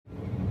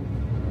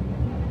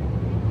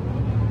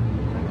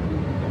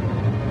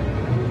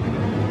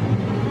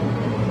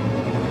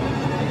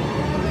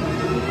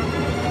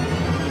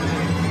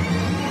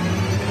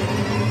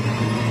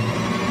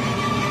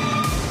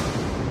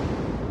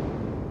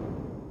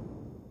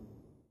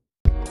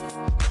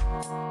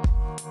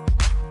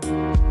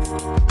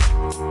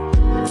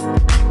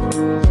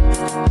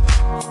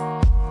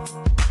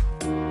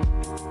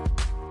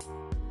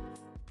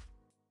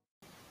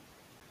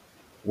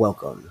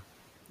Welcome.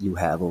 You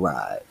have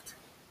arrived.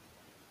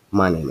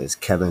 My name is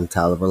Kevin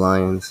Tolliver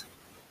Lyons,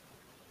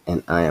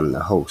 and I am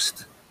the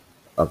host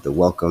of the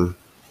Welcome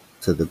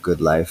to the Good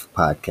Life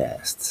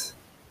podcasts.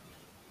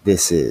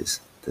 This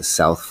is the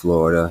South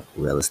Florida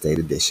Real Estate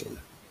Edition.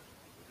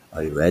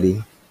 Are you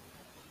ready?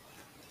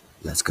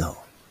 Let's go.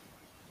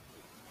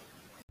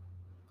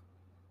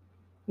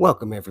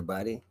 Welcome,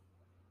 everybody.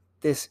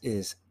 This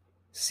is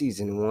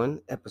Season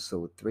 1,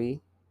 Episode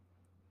 3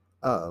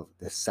 of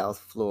the South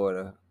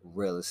Florida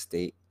Real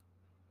Estate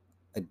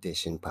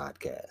Edition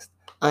podcast.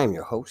 I am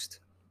your host.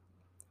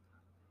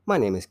 My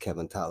name is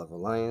Kevin Tolliver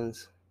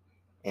Lyons,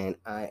 and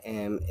I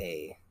am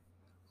a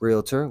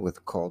realtor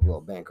with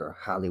Coldwell Banker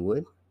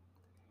Hollywood.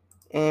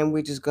 And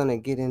we're just going to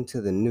get into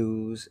the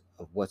news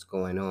of what's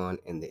going on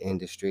in the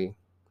industry.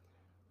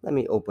 Let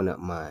me open up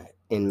my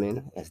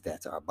Inman, as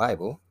that's our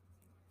Bible,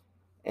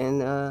 and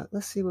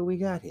let's see what we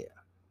got here.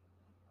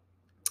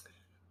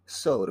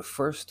 So the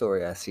first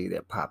story I see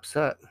that pops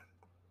up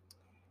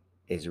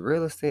is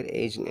real estate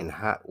agent in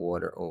hot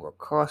water over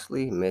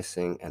costly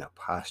missing an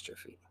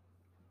apostrophe.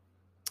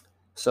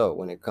 So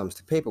when it comes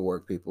to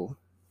paperwork, people,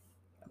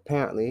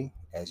 apparently,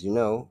 as you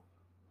know,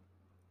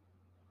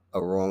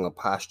 a wrong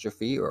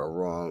apostrophe or a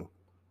wrong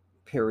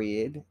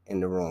period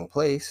in the wrong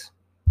place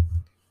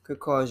could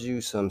cause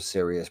you some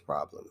serious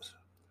problems.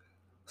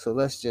 So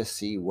let's just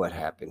see what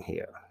happened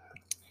here.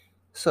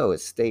 So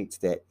it states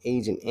that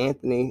Agent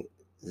Anthony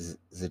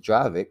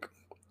Zdravik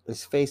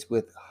is faced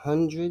with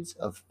hundreds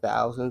of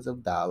thousands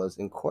of dollars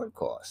in court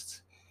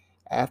costs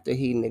after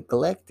he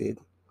neglected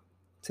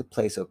to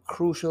place a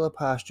crucial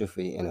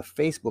apostrophe in a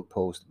Facebook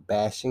post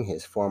bashing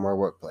his former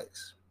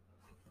workplace.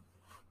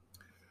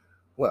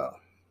 Well,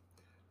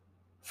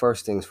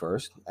 first things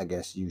first, I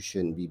guess you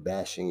shouldn't be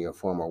bashing your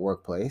former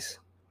workplace,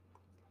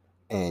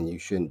 and you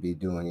shouldn't be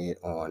doing it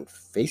on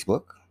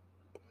Facebook.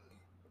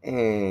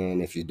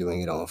 And if you're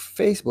doing it on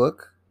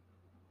Facebook,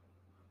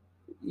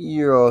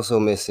 you're also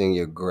missing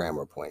your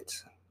grammar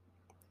points.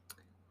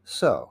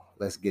 So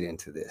let's get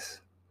into this.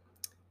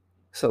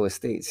 So it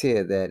states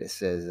here that it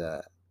says,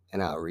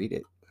 and I'll read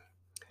it.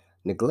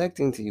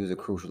 Neglecting to use a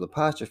crucial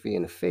apostrophe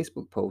in a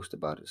Facebook post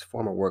about his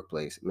former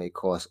workplace may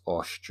cost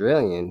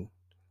Australian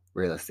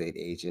real estate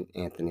agent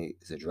Anthony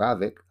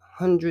Zdravik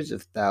hundreds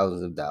of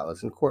thousands of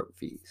dollars in court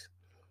fees.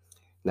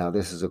 Now,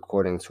 this is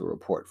according to a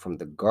report from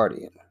The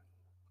Guardian.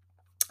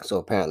 So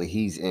apparently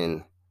he's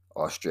in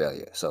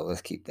Australia. So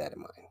let's keep that in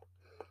mind.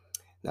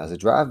 Now,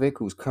 Zdravik,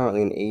 who's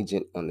currently an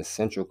agent on the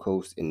Central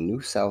Coast in New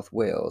South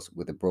Wales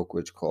with a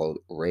brokerage called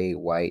Ray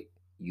White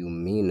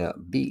Umina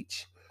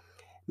Beach,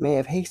 may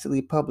have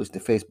hastily published a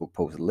Facebook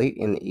post late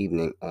in the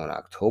evening on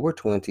October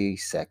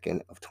 22nd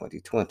of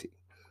 2020,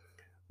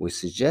 which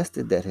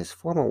suggested that his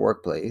former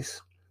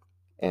workplace,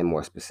 and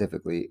more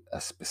specifically a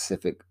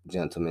specific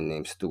gentleman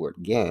named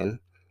Stuart Gann,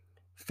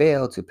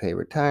 failed to pay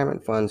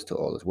retirement funds to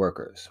all his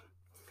workers.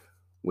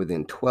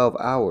 Within 12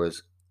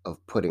 hours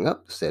of putting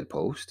up said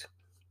post,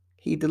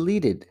 he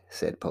deleted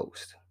said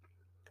post.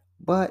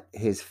 But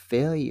his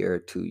failure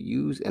to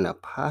use an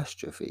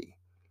apostrophe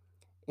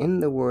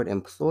in the word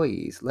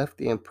employees left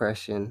the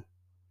impression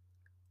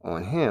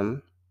on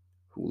him,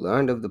 who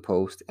learned of the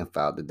post and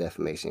filed the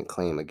defamation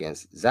claim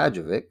against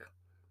Zdravik,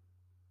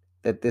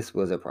 that this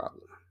was a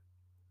problem.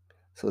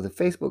 So the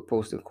Facebook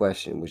post in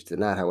question, which did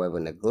not, however,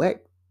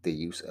 neglect the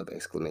use of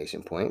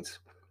exclamation points,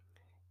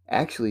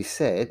 actually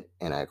said,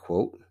 and I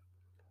quote,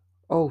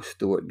 "Oh,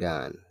 Stuart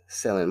Gann,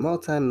 selling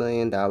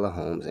multi-million-dollar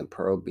homes in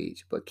Pearl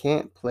Beach, but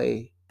can't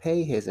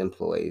pay his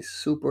employees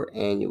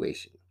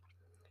superannuation.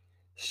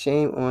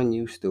 Shame on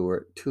you,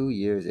 Stuart. 2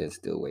 years and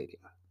still waiting."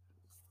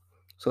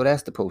 So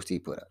that's the post he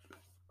put up.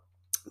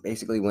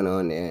 Basically went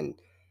on there and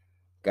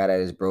got at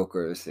his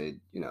broker and said,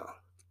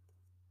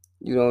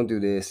 you don't do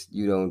this,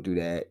 you don't do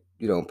that,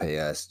 you don't pay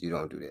us, you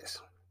don't do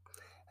this.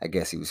 I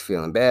guess he was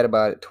feeling bad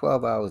about it.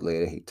 12 hours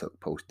later, he took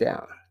post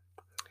down.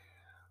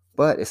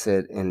 But it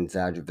said in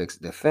Zdravik's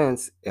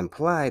defense,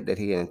 implied that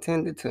he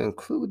intended to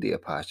include the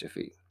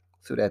apostrophe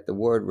so that the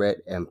word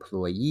read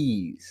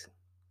employees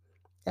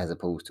as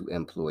opposed to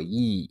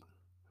employee,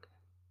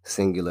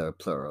 singular,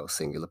 plural,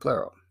 singular,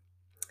 plural,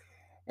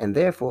 and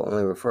therefore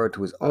only referred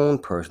to his own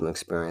personal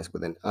experience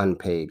with an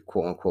unpaid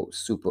quote-unquote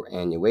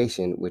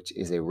superannuation, which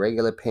is a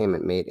regular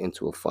payment made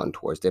into a fund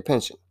towards their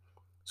pension.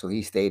 So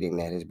he's stating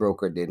that his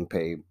broker didn't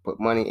put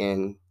money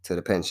in to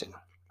the pension.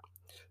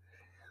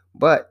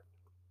 But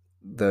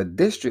the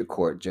district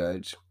court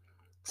judge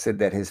said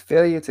that his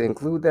failure to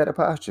include that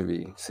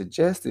apostrophe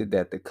suggested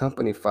that the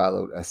company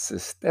followed a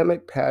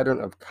systemic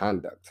pattern of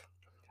conduct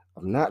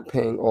of not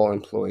paying all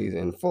employees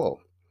in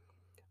full,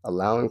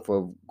 allowing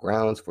for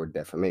grounds for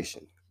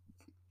defamation.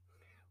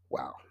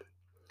 Wow.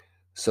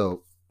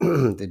 So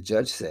the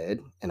judge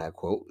said, and I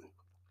quote,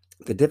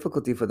 "The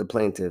difficulty for the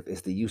plaintiff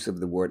is the use of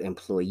the word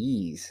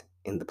employees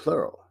in the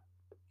plural.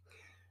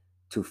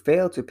 To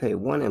fail to pay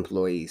one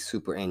employee's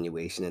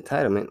superannuation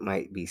entitlement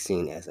might be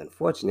seen as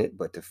unfortunate,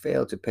 but to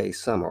fail to pay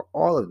some or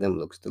all of them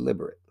looks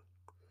deliberate."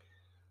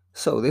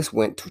 So this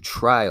went to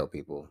trial,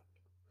 people.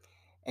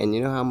 And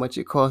you know how much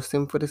it cost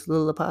him for this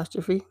little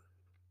apostrophe?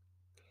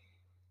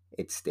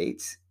 It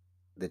states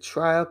the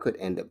trial could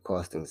end up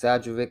costing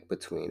Zadrovic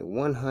between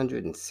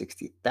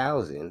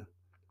 $160,000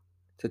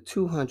 to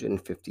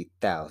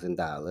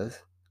 $250,000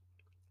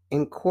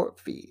 in court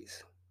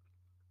fees.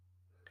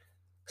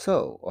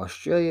 So,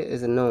 Australia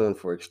is known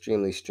for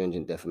extremely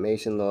stringent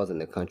defamation laws, and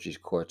the country's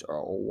courts are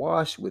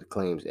awash with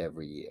claims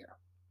every year.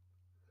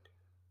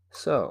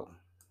 So,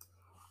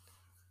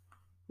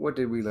 what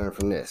did we learn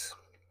from this?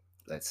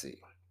 Let's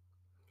see.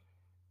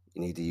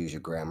 You need to use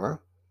your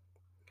grammar.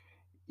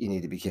 You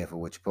need to be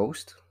careful what you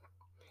post.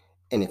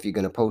 And if you're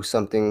going to post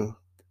something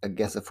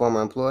against a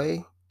former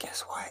employee,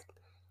 guess what?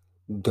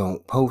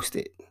 Don't post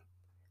it.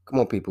 Come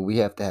on, people. We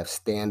have to have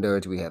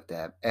standards. We have to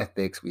have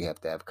ethics. We have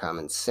to have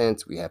common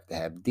sense. We have to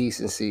have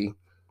decency.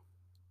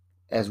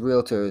 As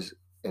realtors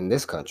in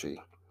this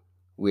country,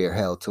 we are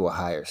held to a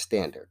higher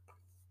standard.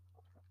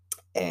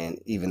 And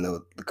even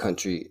though the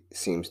country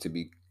seems to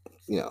be,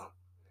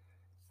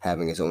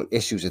 having its own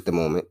issues at the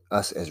moment,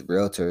 us as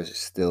realtors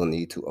still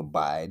need to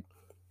abide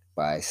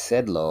by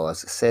said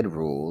laws, said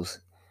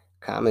rules,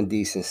 common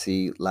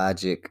decency,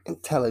 logic,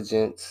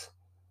 intelligence,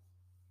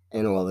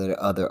 and all of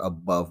the other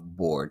above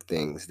board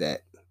things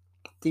that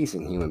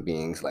decent human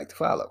beings like to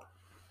follow.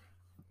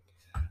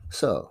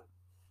 So,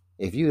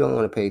 if you don't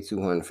want to pay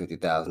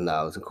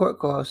 $250,000 in court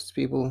costs,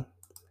 people,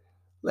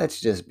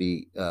 let's just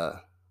be,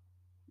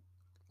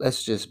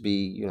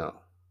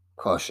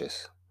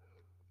 cautious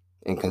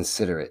and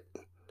considerate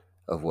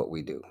of what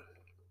we do.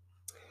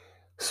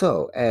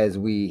 So, as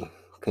we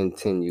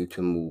continue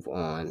to move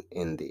on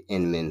in the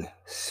Inman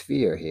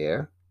sphere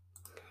here,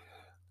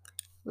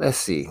 let's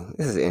see.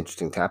 This is an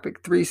interesting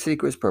topic. 3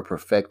 secrets for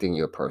perfecting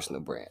your personal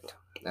brand.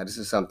 Now, this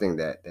is something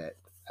that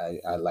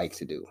I like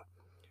to do.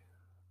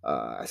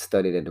 I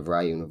studied at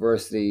DeVry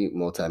University,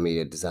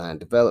 multimedia design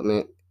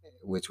development,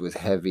 which was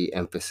heavy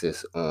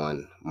emphasis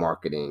on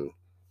marketing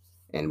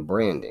and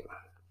branding.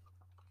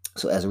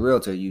 So, as a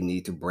realtor, you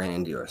need to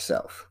brand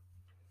yourself.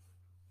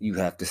 You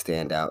have to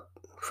stand out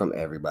from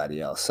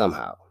everybody else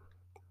somehow.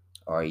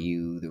 Are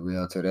you the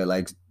realtor that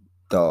likes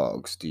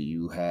dogs? Do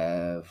you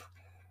have,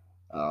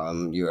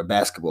 you're a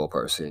basketball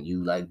person,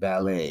 you like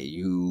ballet,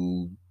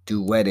 you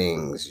do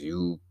weddings,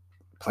 you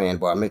plan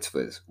bar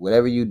mitzvahs,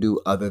 whatever you do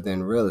other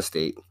than real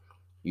estate,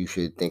 you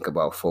should think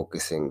about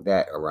focusing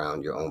that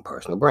around your own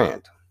personal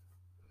brand.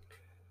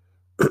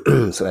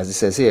 So, as it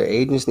says here,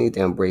 agents need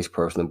to embrace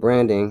personal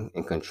branding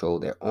and control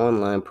their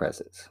online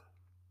presence.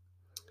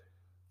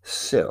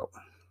 So,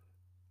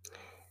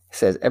 it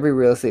says every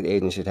real estate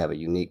agent should have a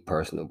unique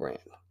personal brand.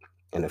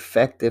 An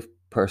effective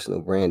personal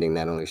branding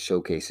not only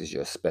showcases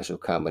your special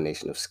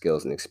combination of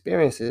skills and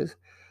experiences,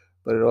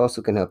 but it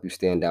also can help you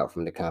stand out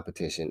from the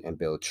competition and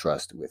build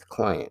trust with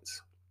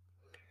clients.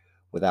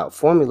 Without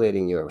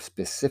formulating your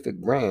specific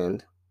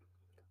brand,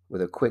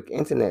 with a quick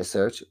internet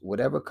search,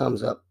 whatever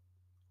comes up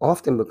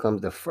often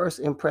becomes the first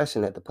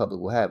impression that the public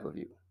will have of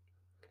you.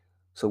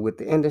 So, with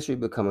the industry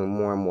becoming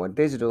more and more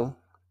digital,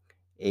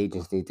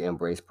 agents need to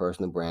embrace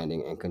personal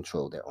branding and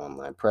control their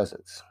online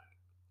presence.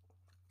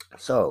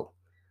 So,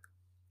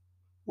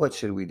 what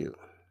should we do?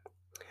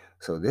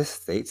 So, this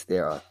states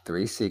there are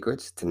 3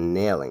 secrets to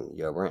nailing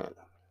your brand.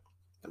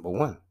 Number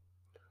 1,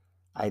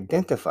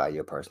 identify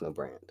your personal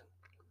brand.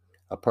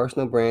 A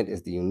personal brand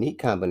is the unique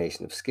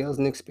combination of skills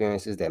and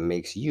experiences that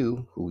makes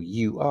you who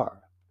you are.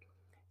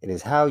 It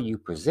is how you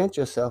present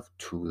yourself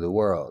to the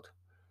world.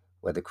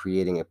 Whether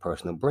creating a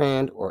personal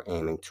brand or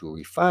aiming to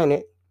refine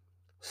it,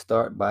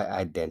 start by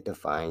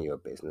identifying your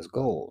business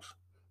goals.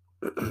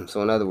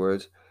 So, in other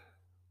words,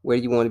 where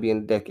do you want to be in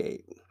a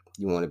decade?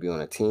 You want to be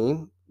on a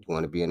team? You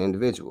want to be an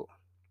individual?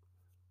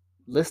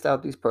 List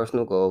out these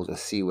personal goals and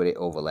see where they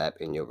overlap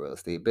in your real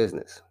estate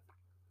business.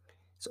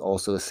 It's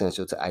also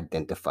essential to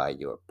identify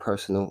your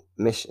personal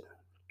mission.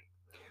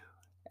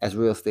 As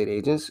real estate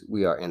agents,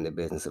 we are in the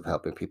business of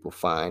helping people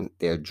find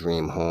their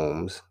dream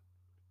homes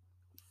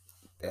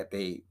that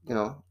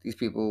these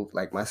people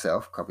like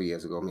myself, a couple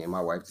years ago, me and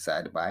my wife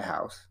decided to buy a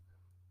house.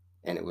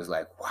 And it was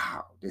like,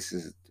 wow, this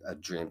is a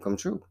dream come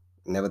true.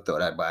 Never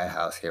thought I'd buy a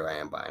house. Here I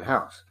am buying a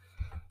house.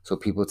 So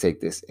people take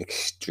this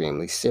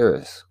extremely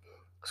serious.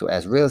 So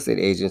as real estate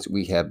agents,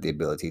 we have the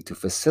ability to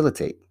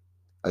facilitate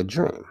a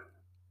dream.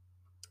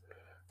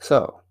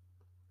 So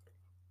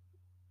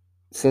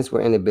since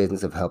we're in the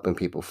business of helping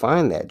people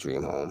find that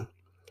dream home,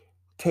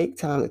 take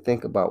time to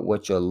think about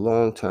what your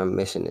long-term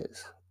mission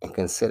is and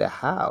consider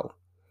how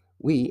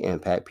we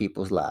impact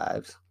people's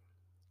lives,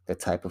 the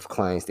type of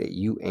clients that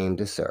you aim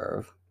to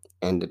serve,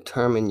 and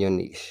determine your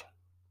niche.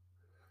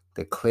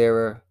 The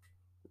clearer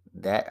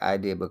that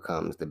idea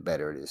becomes, the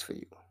better it is for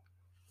you.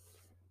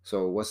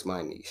 So, what's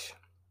my niche?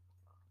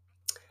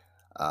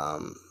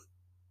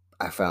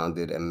 I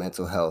founded a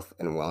mental health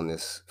and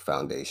wellness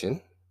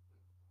foundation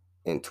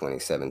in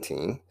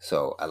 2017.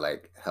 So, I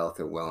like health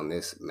and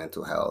wellness,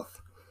 mental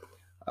health.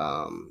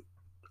 And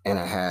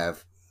I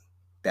have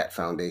that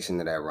foundation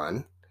that I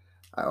run.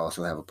 I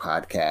also have a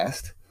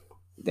podcast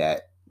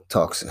that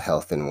talks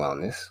health and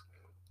wellness,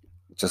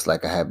 just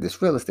like I have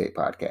this real estate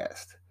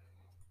podcast.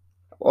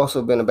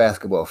 Also been a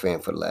basketball fan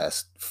for the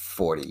last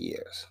 40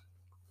 years.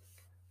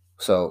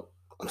 So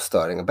I'm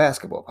starting a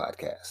basketball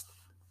podcast.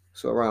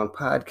 So around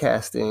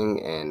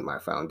podcasting and my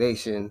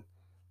foundation,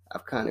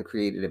 I've kind of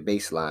created a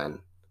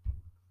baseline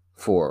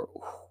for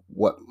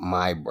what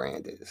my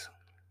brand is.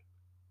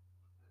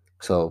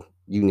 So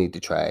you need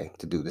to try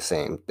to do the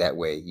same. That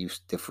way you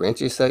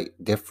differentiate,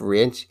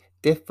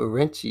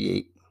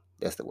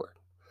 that's the word.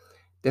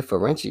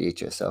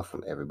 Differentiate yourself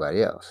from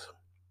everybody else.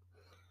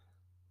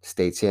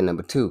 States here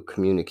number 2,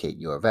 communicate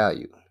your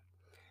value.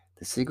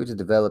 The secret to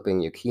developing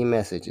your key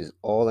message is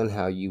all in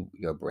how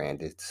your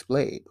brand is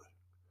displayed.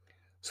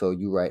 So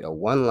you write a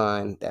one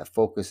line that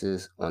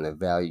focuses on the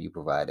value you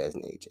provide as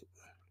an agent.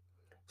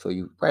 So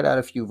you write out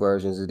a few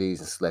versions of these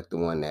and select the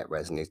one that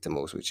resonates the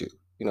most with you.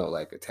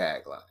 Like a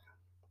tagline.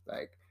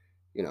 Like,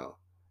 you know,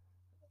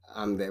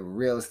 I'm the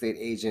real estate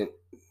agent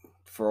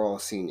for all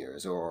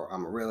seniors, or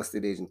I'm a real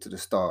estate agent to the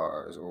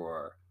stars,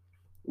 or,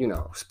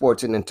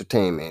 sports and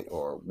entertainment,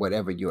 or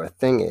whatever your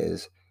thing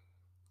is,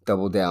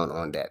 double down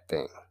on that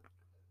thing.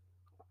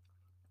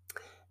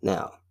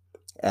 Now,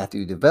 after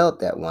you develop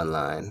that one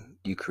line,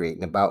 you create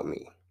an about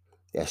me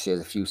that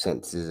shares a few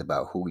sentences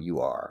about who you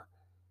are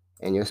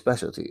and your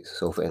specialties.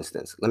 So, for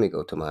instance, let me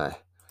go to my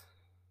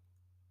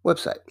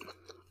website.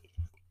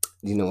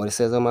 Do you know what it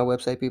says on my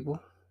website, people?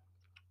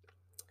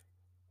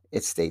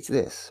 It states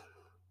this: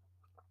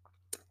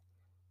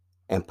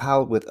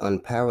 empowered with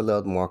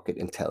unparalleled market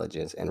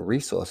intelligence and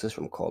resources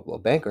from Coldwell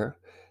Banker,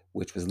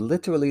 which was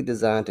literally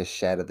designed to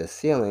shatter the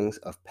ceilings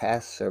of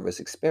past service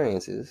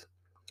experiences,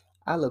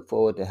 I look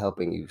forward to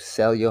helping you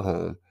sell your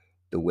home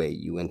the way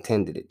you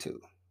intended it to.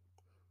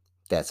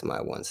 That's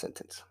my one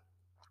sentence.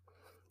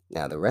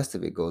 Now, the rest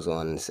of it goes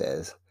on and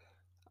says,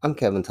 I'm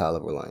Kevin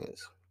Tolliver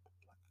Lyons.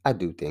 I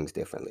do things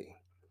differently.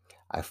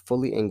 I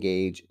fully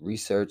engage,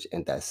 research,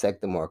 and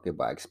dissect the market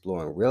by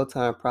exploring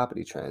real-time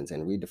property trends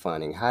and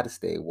redefining how to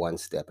stay one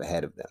step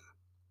ahead of them.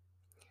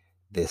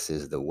 This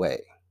is the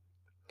way.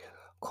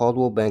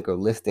 Coldwell Banker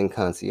Listing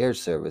Concierge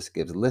Service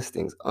gives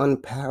listings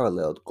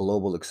unparalleled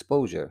global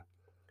exposure,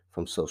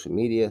 from social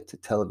media to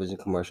television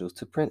commercials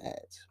to print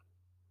ads.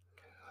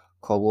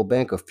 Coldwell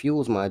Banker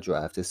fuels my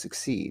drive to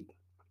succeed,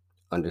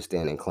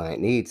 understanding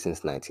client needs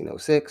since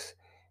 1906,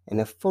 and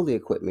have fully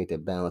equipped me to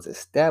balance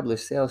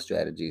established sales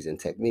strategies and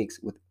techniques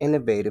with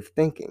innovative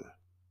thinking.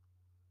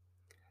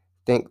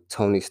 Think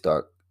Tony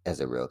Stark as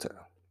a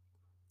realtor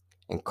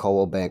and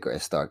Coldwell Banker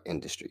as Stark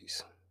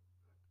Industries.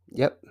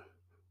 Yep,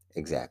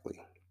 exactly.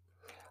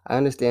 I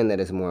understand that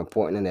it's more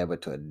important than ever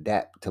to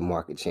adapt to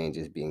market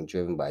changes being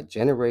driven by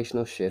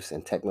generational shifts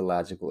and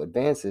technological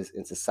advances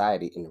in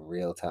society in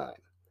real time.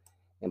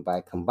 And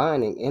by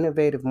combining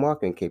innovative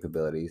marketing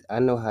capabilities, I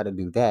know how to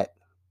do that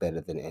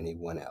better than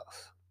anyone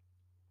else.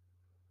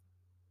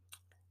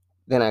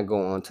 Then I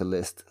go on to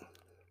list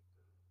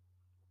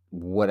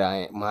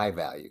my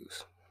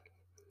values.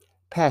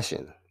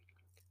 Passion.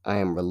 I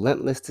am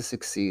relentless to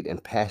succeed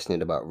and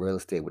passionate about real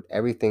estate with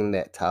everything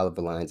that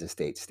Tolliver Lyons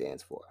Estate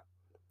stands for.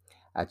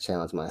 I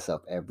challenge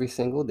myself every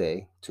single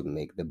day to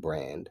make the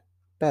brand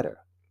better.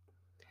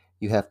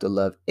 You have to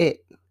love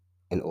it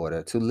in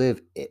order to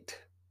live it.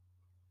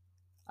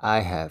 I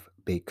have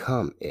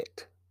become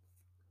it.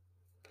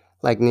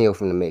 Like Neo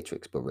from the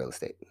Matrix, but real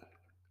estate.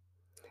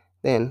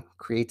 Then,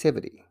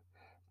 creativity.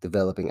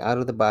 Developing out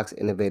of the box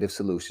innovative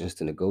solutions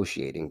to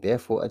negotiating,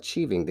 therefore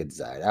achieving the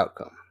desired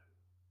outcome.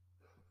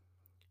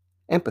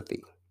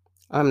 Empathy.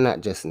 I'm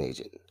not just an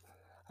agent.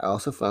 I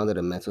also founded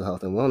a mental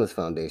health and wellness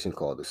foundation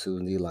called the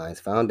Susan D.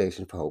 Lyons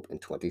Foundation for Hope in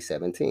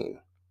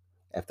 2017,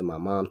 after my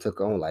mom took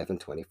her own life in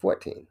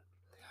 2014.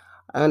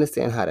 I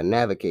understand how to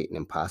navigate an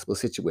impossible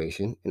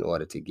situation in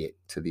order to get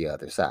to the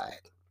other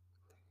side.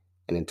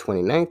 And in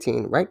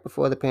 2019, right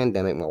before the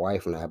pandemic, my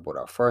wife and I bought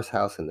our first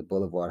house in the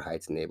Boulevard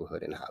Heights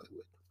neighborhood in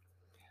Hollywood.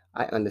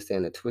 I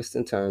understand the twists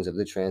and turns of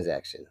the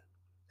transaction.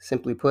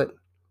 Simply put,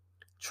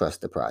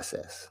 trust the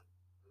process.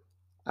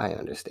 I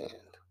understand.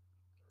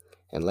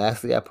 And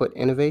lastly, I put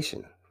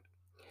innovation.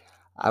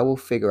 I will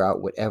figure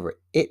out whatever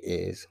it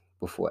is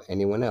before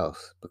anyone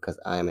else because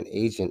I am an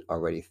agent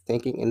already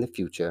thinking in the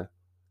future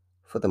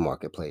for the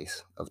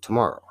marketplace of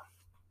tomorrow.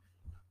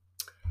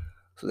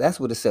 So that's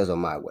what it says on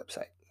my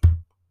website.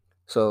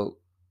 So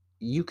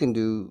you can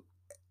do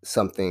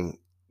something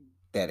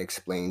that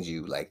explains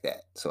you like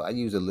that. So I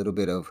use a little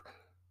bit of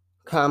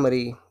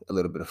comedy, a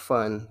little bit of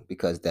fun,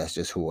 because that's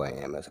just who I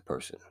am as a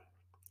person.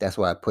 That's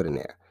why I put in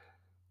there.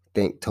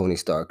 Think Tony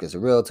Stark as a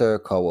realtor,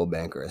 Coldwell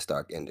Banker as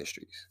Stark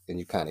Industries, and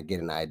you kind of get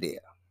an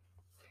idea.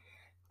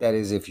 That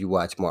is if you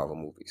watch Marvel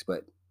movies,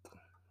 but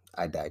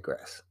I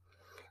digress.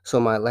 So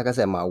like I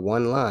said, my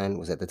one line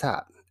was at the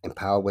top.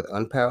 Empowered with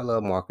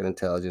unparalleled market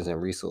intelligence and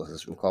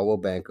resources from Coldwell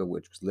Banker,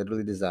 which was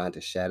literally designed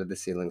to shatter the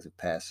ceilings of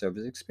past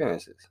service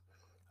experiences.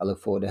 I look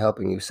forward to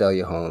helping you sell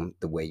your home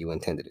the way you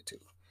intended it to.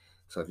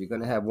 So if you're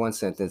going to have one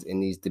sentence, it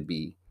needs to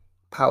be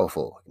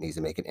powerful. It needs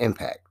to make an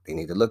impact. They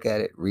need to look at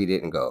it, read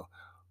it, and go,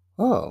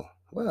 oh,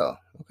 well,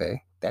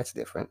 okay, that's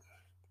different.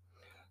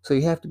 So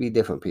you have to be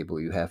different, people.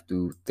 You have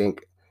to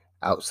think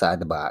outside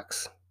the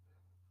box.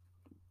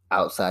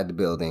 outside the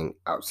building,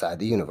 outside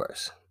the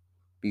universe.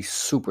 Be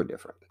super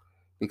different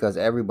because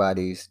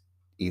everybody's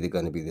either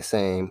going to be the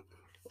same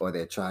or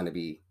they're trying to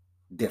be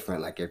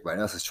different like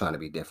everybody else is trying to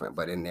be different.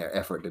 But in their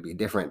effort to be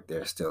different,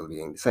 they're still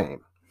being the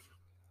same.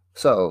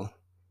 So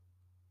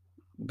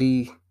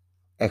be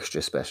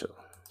extra special,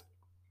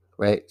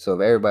 right? So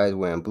if everybody's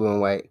wearing blue and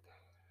white,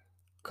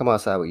 come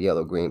outside with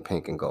yellow, green,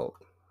 pink, and gold.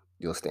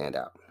 You'll stand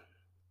out.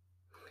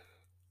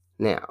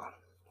 Now,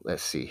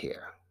 let's see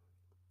here.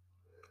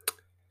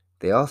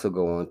 They also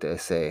go on to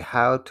say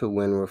how to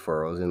win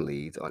referrals and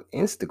leads on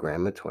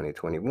Instagram in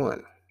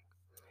 2021.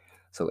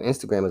 So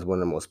Instagram is one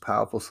of the most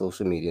powerful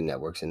social media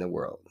networks in the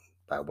world.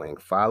 By winning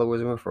followers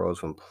and referrals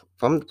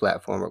from the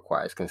platform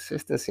requires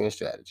consistency and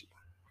strategy.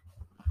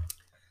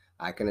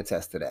 I can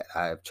attest to that.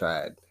 I have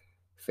tried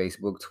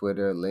Facebook,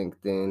 Twitter,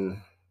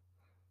 LinkedIn,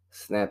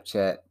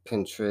 Snapchat,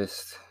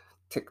 Pinterest,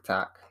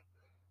 TikTok.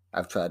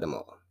 I've tried them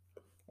all.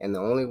 And the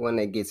only one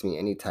that gets me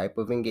any type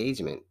of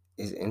engagement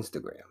is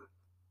Instagram.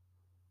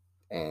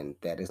 And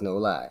that is no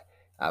lie.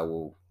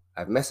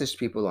 I've messaged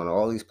people on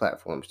all these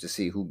platforms to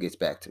see who gets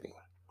back to me.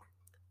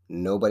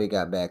 Nobody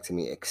got back to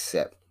me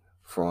except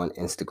for on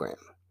Instagram.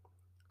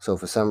 So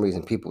for some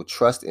reason, people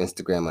trust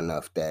Instagram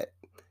enough that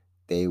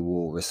they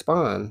will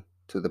respond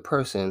to the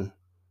person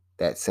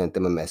that sent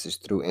them a message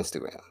through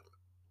Instagram.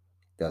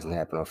 Doesn't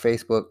happen on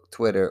Facebook,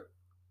 Twitter,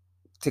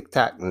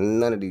 TikTok,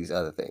 none of these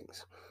other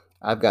things.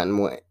 I've gotten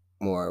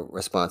more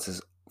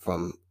responses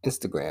from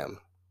Instagram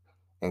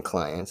and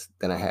clients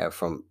than I have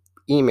from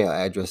email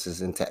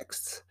addresses and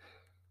texts.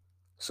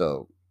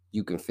 So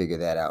you can figure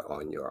that out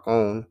on your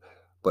own.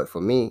 But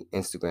for me,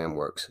 Instagram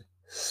works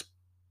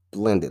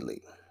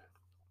splendidly.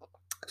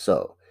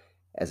 So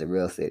as a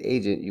real estate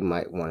agent, you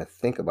might want to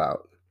think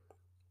about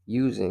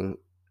using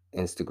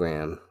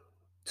Instagram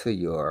to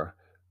your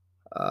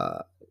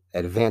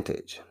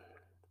advantage.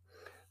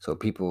 So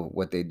people,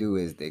 what they do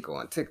is they go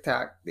on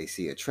TikTok, they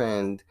see a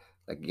trend,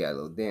 like you got a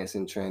little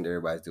dancing trend,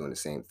 everybody's doing the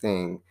same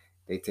thing.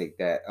 They take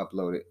that,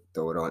 upload it,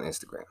 throw it on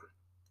Instagram.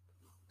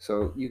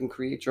 So you can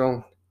create your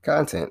own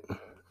content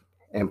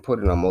and put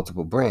it on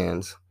multiple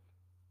brands.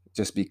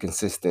 Just be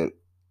consistent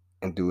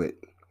and do it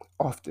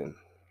often.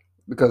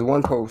 Because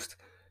one post,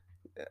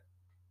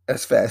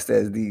 as fast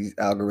as these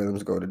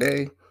algorithms go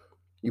today,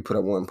 you put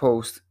up one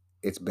post,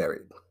 it's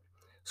buried.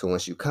 So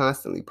once you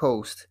constantly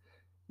post,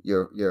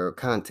 your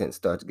content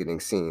starts getting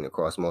seen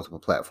across multiple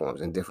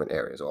platforms in different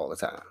areas all the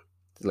time.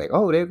 It's like,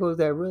 oh, there goes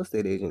that real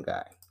estate agent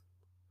guy,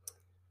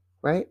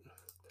 right?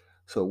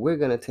 So we're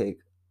going to take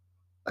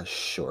a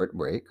short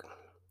break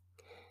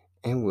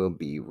and we'll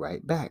be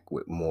right back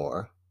with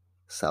more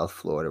South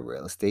Florida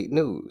real estate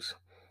news.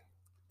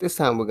 This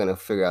time we're going to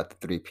figure out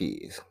the 3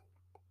 P's: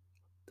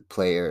 the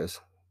players,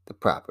 the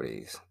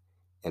properties,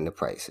 and the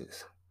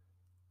prices.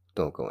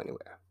 Don't go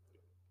anywhere.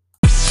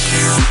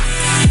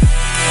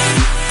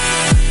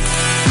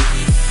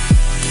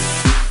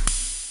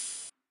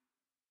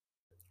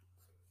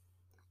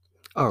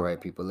 All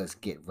right, people, let's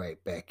get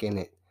right back in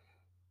it.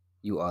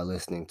 You are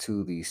listening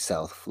to the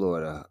South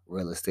Florida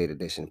Real Estate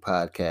Edition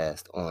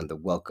podcast on the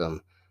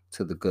Welcome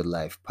to the Good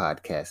Life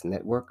Podcast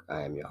Network.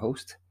 I am your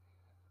host.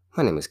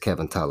 My name is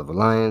Kevin Tolliver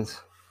Lyons,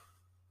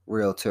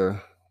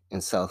 realtor in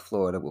South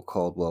Florida with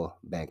Coldwell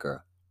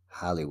Banker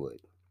Hollywood.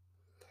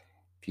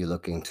 If you're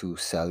looking to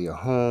sell your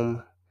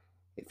home,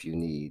 if you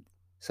need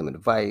some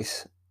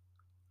advice,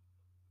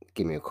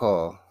 give me a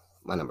call.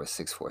 My number is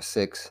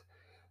 646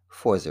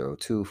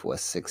 402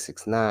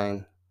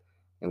 4669,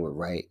 and we're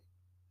right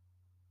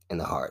in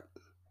the heart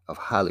of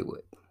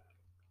Hollywood.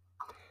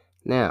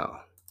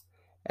 Now,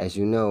 as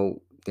you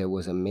know, there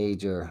was a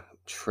major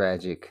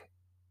tragic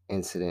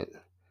incident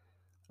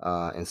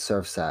in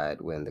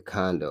Surfside when the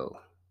condo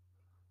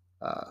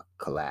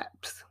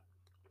collapsed.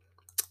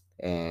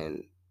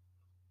 And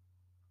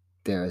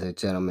there is a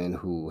gentleman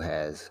who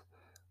has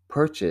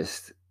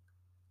purchased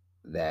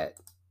that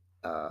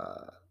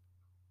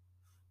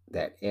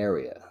that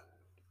area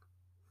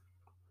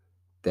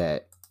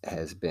that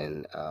has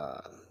been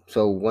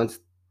so once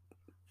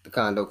the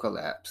condo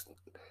collapsed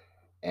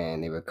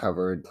and they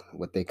recovered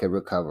what they could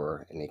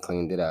recover and they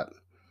cleaned it up,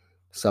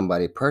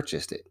 somebody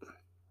purchased it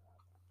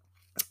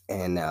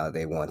and now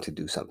they want to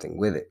do something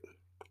with it.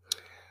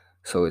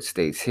 So it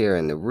states here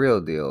in the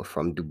real deal,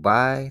 from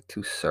Dubai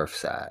to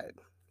Surfside.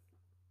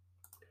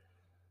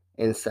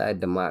 Inside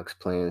Damak's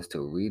plans to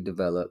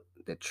redevelop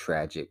the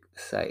tragic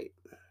site.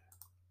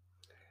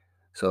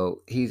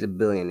 So he's a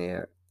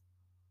billionaire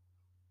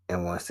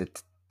and wants to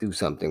do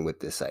something with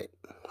this site.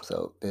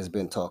 So there's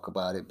been talk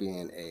about it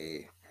being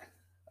a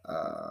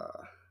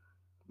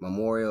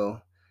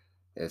memorial.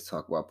 There's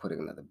talk about putting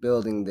another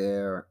building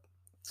there.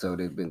 So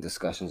there's been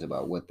discussions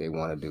about what they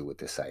want to do with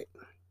the site.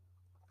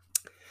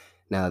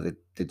 Now,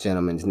 the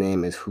gentleman's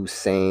name is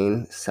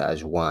Hussein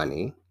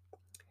Sajwani,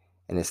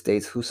 and it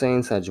states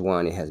Hussein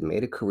Sajwani has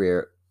made a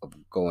career of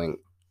going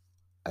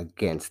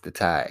against the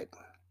tide.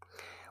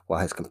 While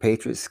his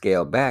compatriots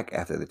scaled back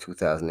after the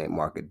 2008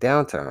 market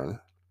downturn,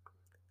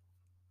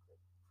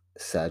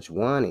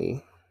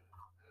 Sajwani,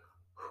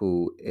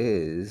 who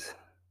is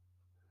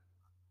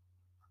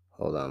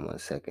Hold on 1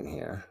 second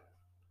here,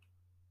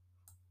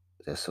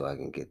 just so I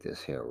can get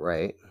this here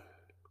right.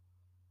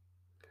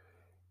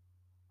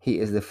 He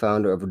is the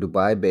founder of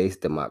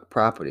Dubai-based Damak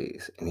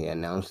Properties, and he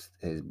announced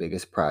his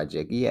biggest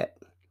project yet,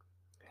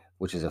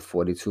 which is a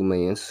 42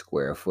 million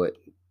square foot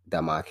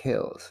Damak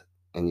Hills.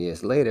 And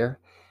years later,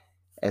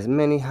 as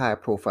many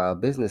high-profile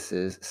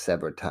businesses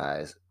severed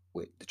ties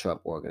with the Trump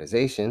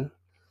organization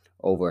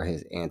over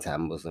his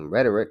anti-Muslim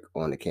rhetoric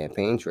on the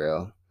campaign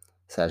trail,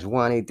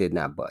 Sajwani did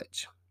not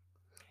budge.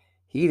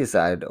 He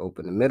decided to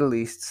open the Middle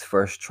East's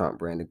first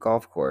Trump-branded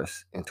golf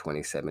course in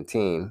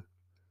 2017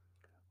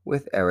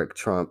 with Eric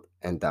Trump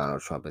and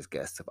Donald Trump as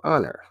guests of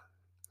honor.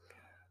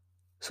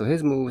 So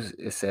his moves,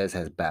 it says,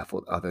 has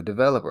baffled other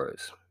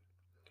developers.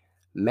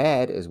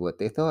 Mad is what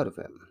they thought of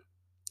him.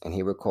 And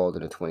he recalled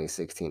in a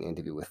 2016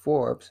 interview with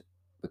Forbes,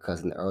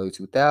 because in the early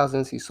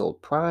 2000s, he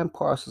sold prime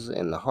parcels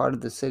in the heart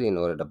of the city in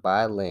order to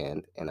buy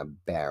land in a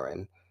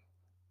barren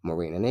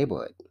marina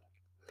neighborhood.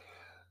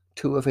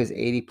 2 of his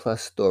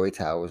 80-plus story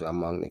towers are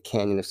among the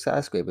canyon of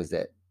skyscrapers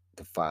that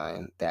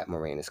define that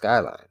marina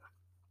skyline.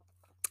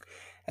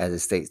 As it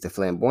states, the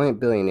flamboyant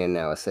billionaire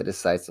now has set his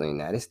sights on the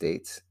United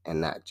States,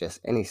 and not just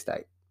any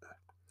state.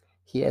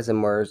 He has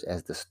emerged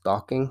as the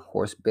stalking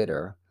horse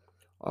bidder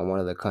on one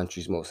of the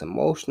country's most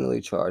emotionally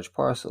charged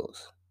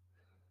parcels,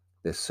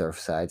 the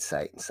Surfside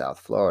site in South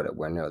Florida,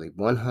 where nearly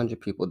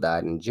 100 people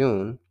died in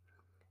June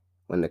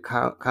when the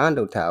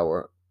condo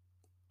tower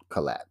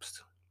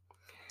collapsed.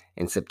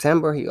 In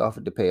September, he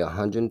offered to pay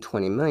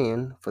 $120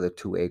 million for the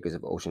 2 acres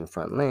of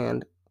oceanfront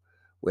land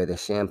where the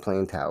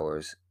Champlain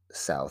Towers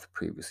South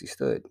previously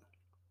stood.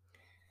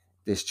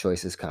 This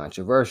choice is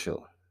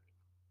controversial,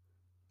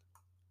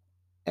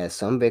 as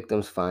some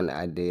victims find the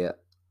idea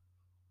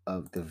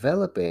of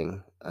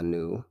developing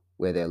anew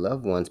where their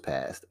loved ones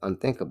passed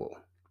unthinkable,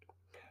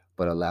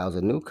 but allows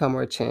a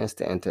newcomer a chance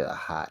to enter a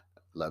hot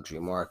luxury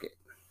market.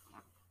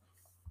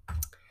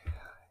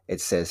 It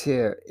says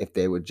here, if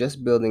they were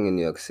just building in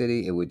New York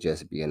City, it would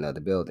just be another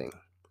building.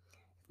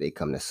 They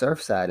come to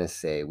Surfside and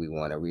say, we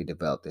want to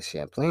redevelop the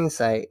Champlain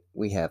site,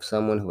 we have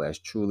someone who has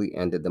truly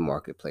entered the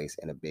marketplace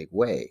in a big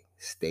way,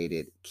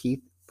 stated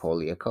Keith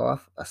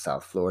Poliakoff, a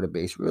South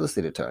Florida-based real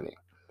estate attorney.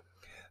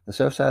 The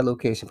Surfside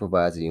location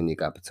provides a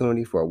unique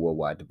opportunity for a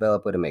worldwide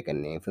developer to make a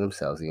name for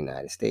themselves in the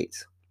United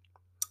States.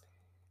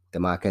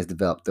 Damak has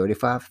developed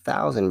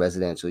 35,000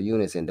 residential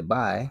units in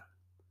Dubai,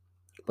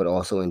 but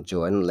also in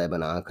Jordan,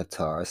 Lebanon,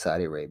 Qatar,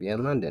 Saudi Arabia,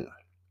 and London.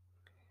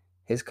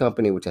 His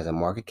company, which has a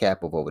market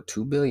cap of over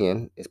 $2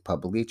 billion, is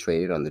publicly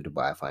traded on the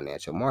Dubai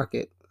financial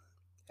market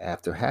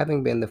after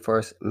having been the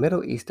first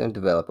Middle Eastern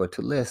developer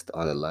to list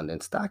on the London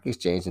Stock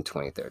Exchange in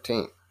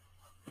 2013.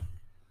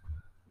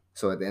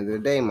 So at the end of the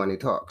day, money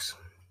talks,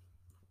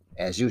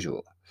 as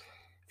usual.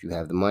 If you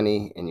have the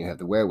money and you have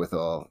the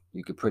wherewithal,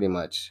 you could pretty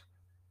much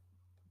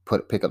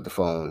pick up the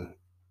phone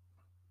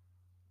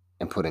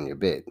and put in your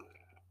bid.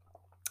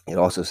 It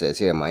also says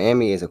here,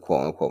 Miami is a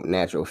quote-unquote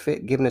natural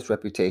fit, given its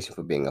reputation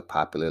for being a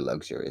popular,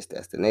 luxurious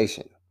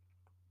destination,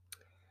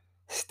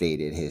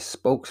 stated his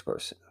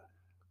spokesperson.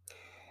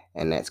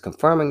 And that's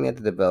confirming that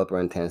the developer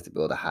intends to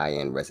build a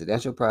high-end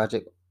residential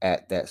project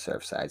at that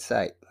Surfside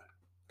site.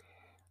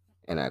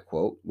 And I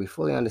quote, we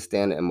fully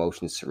understand the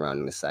emotions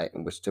surrounding the site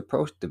and wish to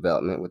approach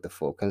development with the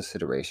full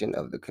consideration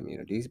of the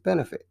community's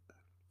benefit.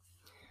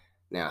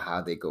 Now,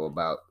 how they go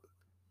about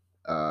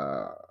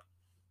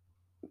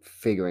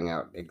figuring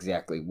out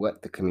exactly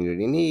what the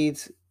community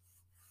needs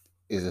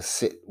is a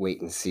sit,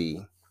 wait, and see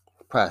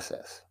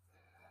process.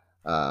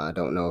 I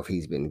don't know if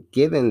he's been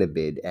given the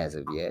bid as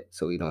of yet,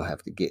 so we don't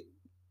have to get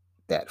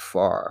that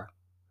far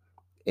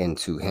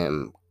into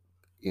him,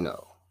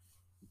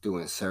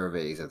 doing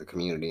surveys of the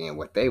community and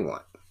what they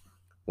want.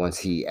 Once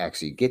he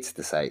actually gets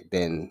the site,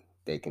 then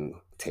they can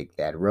take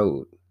that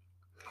road.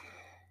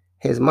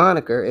 His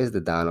moniker is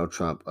the Donald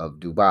Trump of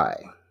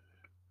Dubai,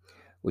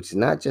 which is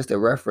not just a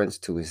reference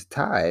to his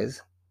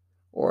ties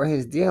or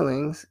his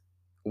dealings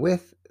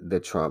with the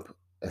Trump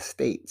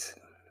estates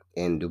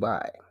in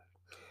Dubai.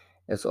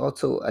 It's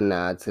also a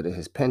nod to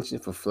his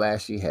penchant for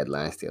flashy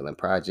headline-stealing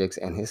projects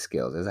and his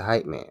skills as a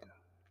hype man.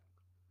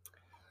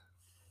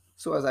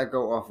 So as I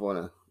go off on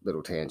a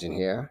little tangent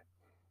here,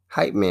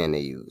 hype man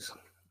they use.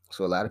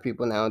 So a lot of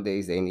people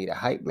nowadays, they need a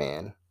hype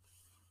man.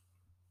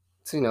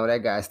 So,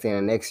 that guy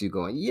standing next to you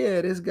going,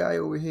 yeah, this guy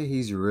over here,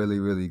 he's really,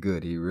 really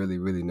good. He really,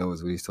 really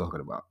knows what he's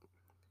talking about.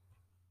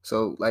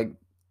 So, like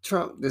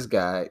Trump, this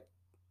guy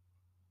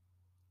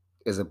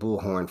is a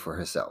bullhorn for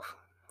himself.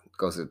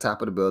 Goes to the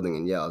top of the building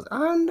and yells,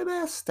 I'm the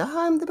best.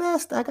 I'm the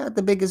best. I got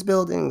the biggest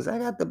buildings. I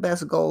got the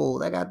best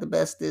gold. I got the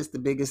best this, the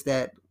biggest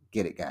that.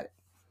 Get it, got it.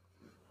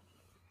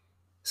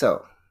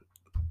 So,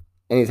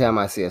 anytime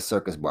I see a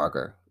circus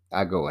barker,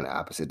 I go in the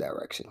opposite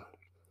direction.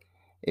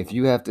 If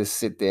you have to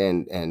sit there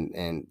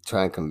and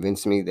try and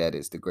convince me that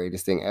it's the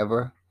greatest thing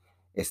ever,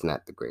 it's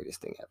not the greatest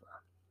thing ever.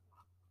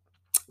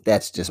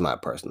 That's just my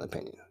personal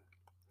opinion.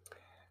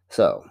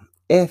 So,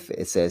 if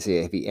it says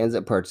here, if he ends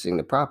up purchasing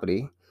the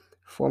property,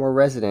 former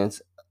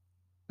residents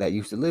that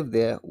used to live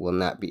there will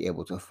not be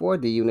able to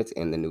afford the units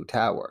in the new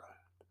tower.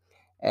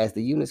 as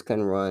the units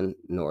can run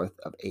north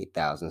of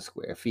 8,000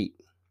 square feet.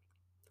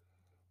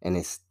 And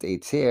it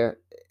states here,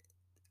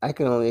 I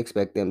can only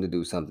expect them to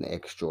do something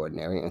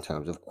extraordinary in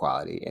terms of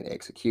quality and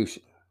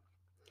execution.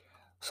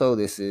 So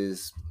this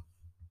is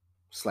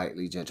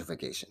slightly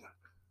gentrification.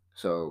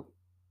 So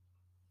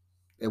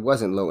it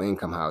wasn't low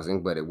income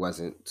housing, but it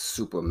wasn't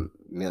super $1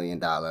 million,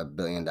 $1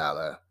 billion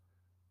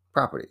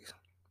properties.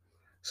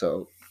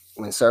 So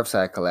when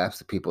Surfside collapsed,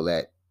 the people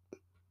that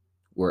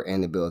were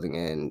in the building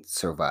and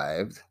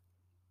survived,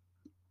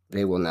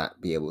 they will not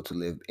be able to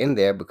live in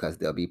there because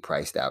they'll be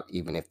priced out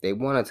even if they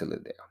wanted to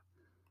live there.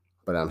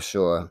 But I'm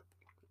sure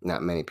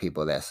not many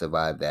people that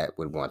survived that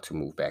would want to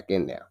move back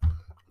in there.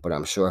 But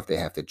I'm sure if they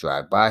have to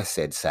drive by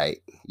said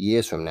site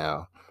years from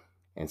now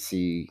and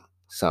see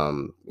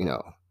some,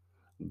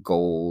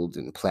 gold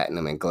and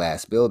platinum and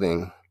glass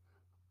building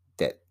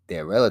that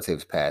their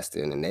relatives passed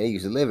in and they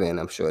used to live in,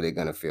 I'm sure they're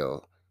going to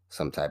feel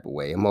some type of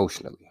way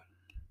emotionally.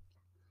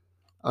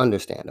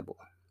 Understandable.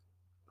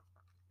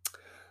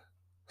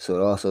 So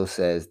it also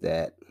says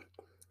that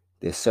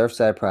this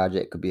Surfside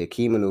project could be a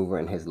key maneuver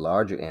in his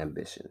larger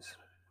ambitions.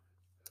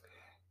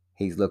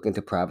 He's looking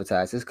to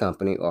privatize his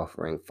company,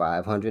 offering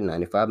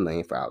 $595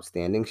 million for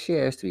outstanding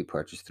shares to be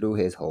purchased through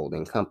his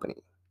holding company.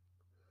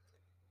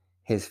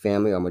 His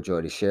family are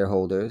majority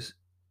shareholders,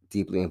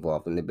 deeply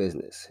involved in the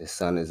business. His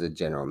son is a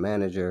general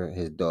manager.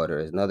 His daughter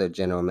is another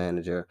general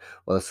manager.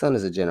 Well, the son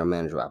is a general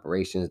manager of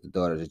operations. The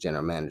daughter is a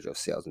general manager of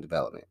sales and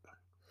development.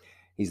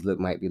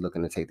 Might be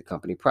looking to take the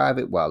company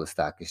private while the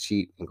stock is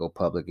cheap and go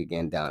public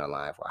again down the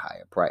line for a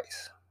higher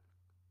price.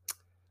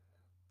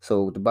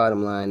 So the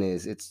bottom line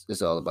is,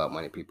 it's all about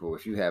money, people.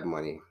 If you have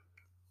money,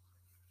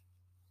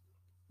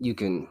 you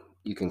can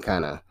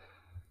kind of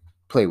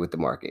play with the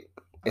market.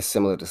 It's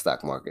similar to the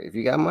stock market. If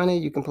you got money,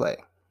 you can play.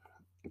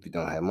 If you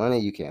don't have money,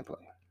 you can't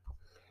play.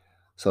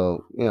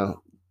 So,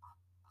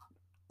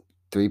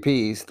 3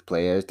 P's: the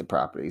players, the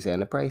properties, and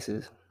the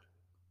prices.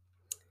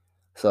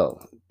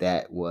 So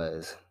that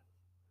was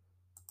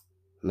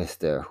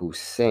Mr.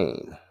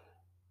 Hussein.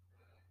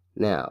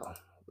 Now,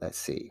 let's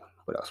see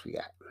what else we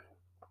got.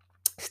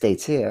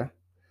 States here,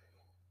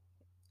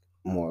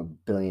 more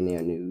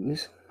billionaire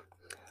news.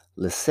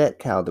 Lisette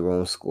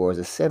Calderon scores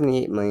a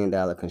 $78 million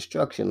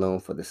construction loan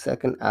for the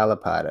second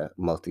Allapattah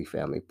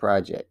multifamily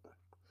project.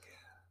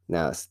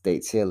 Now, it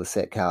states here,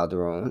 Lisette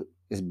Calderon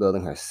is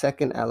building her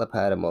second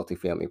Allapattah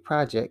multifamily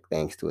project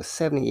thanks to a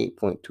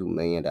 $78.2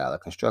 million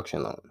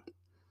construction loan.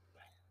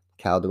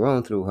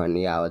 Calderon, through her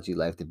Neology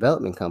Life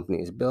Development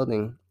Company, is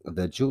building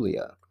the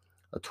Julia,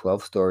 a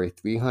 12-story,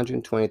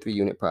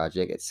 323-unit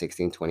project at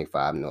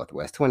 1625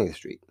 Northwest 20th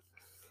Street,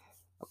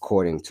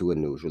 according to a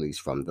news release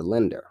from the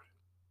lender.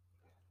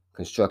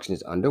 Construction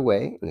is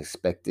underway and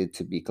expected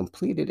to be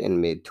completed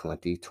in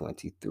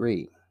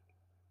mid-2023.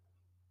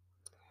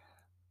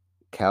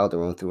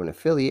 Calderon, through an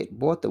affiliate,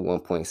 bought the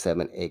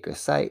 1.7-acre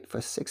site for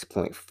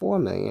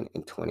 $6.4 million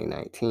in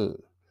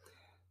 2019.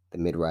 The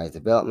mid-rise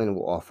development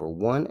will offer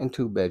 1- and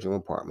 2-bedroom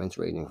apartments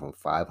ranging from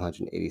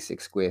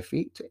 586 square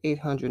feet to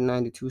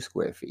 892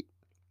 square feet.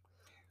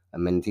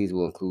 Amenities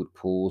will include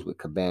pools with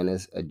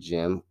cabanas, a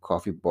gym,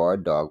 coffee bar,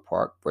 dog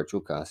park, virtual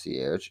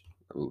concierge,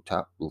 a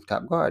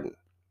rooftop garden.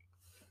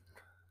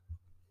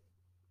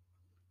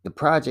 The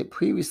project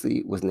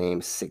previously was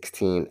named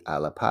 16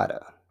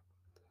 Allapattah.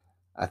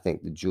 I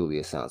think the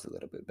Julia sounds a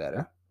little bit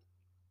better.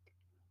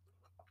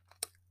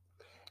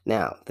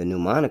 Now, the new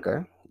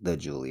moniker, the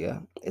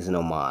Julia, is an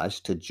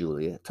homage to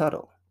Julia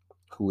Tuttle,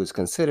 who is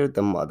considered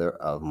the mother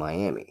of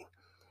Miami.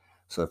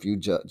 So if you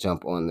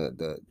jump on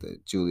the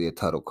Julia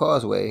Tuttle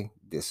Causeway,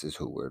 this is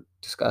who we're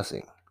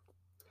discussing.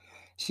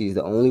 She's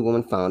the only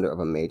woman founder of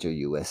a major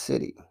U.S.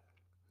 city.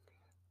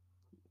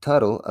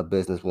 Tuttle, a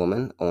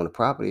businesswoman, owned a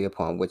property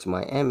upon which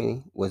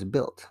Miami was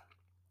built.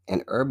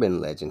 An urban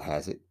legend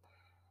has it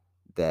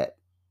that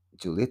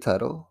Julia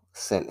Tuttle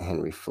sent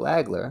Henry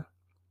Flagler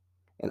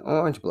an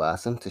orange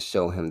blossom to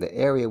show him the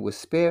area was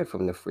spared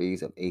from the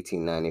freeze of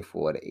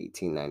 1894 to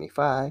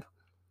 1895,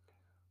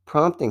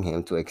 prompting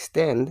him to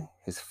extend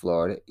his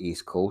Florida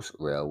East Coast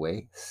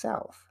Railway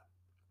south.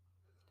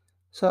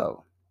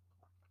 So,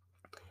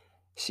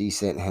 she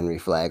sent Henry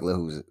Flagler,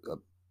 who's a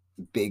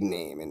big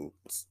name in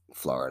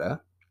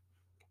Florida,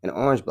 an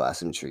orange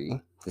blossom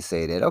tree to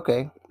say that,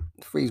 okay,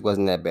 the freeze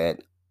wasn't that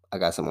bad. I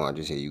got some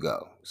oranges, here you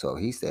go. So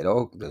he said,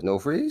 oh, there's no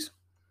freeze?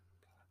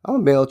 I'm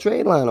going to build a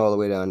trade line all the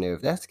way down there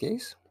if that's the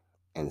case.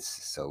 And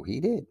so he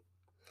did.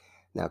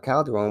 Now,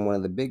 Calderon, one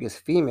of the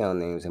biggest female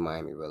names in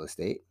Miami real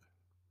estate,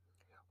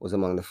 was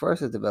among the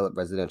first to develop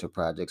residential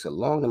projects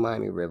along the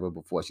Miami River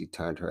before she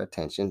turned her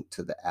attention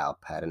to the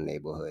Allapattah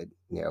neighborhood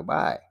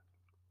nearby.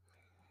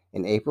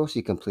 In April,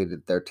 she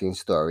completed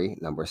 13-story,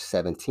 number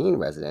 17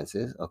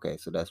 residences. Okay,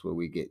 so that's where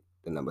we get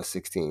the number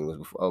 16 was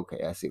before.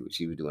 Okay, I see what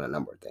she was doing, a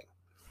number thing.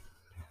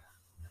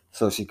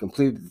 So she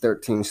completed the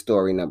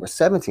 13-story, number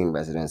 17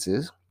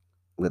 residences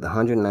with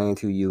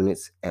 192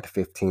 units at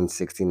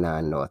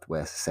 1569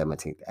 Northwest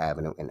 17th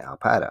Avenue in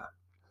Allapattah.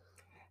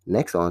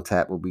 Next on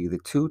tap will be the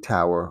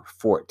 2-tower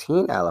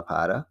 14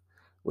 Allapattah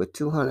with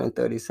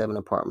 237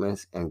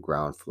 apartments and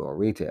ground floor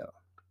retail.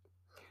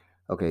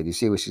 Okay, do you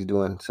see what she's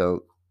doing?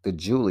 So the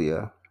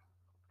Julia,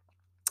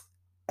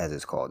 as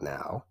it's called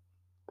now,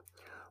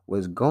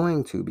 was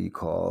going to be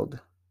called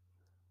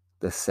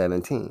the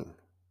 17,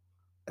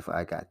 if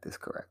I got this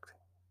correct.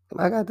 Am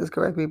I got this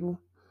correct, people?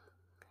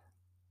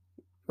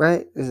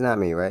 Right? It's not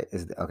me, right?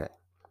 Okay.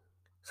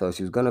 So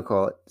she was going to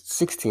call it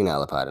 16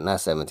 Allapattah,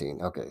 not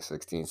 17. Okay,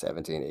 16,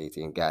 17,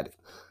 18. Got it.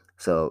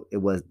 So it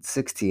was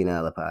 16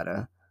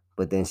 Allapattah,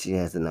 but then she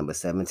has the number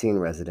 17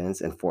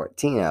 residents and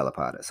 14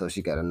 Allapattah. So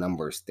she got a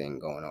numbers thing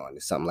going on.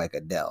 It's something like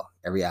Adele.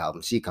 Every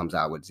album she comes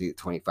out with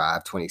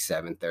 25,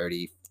 27,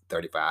 30,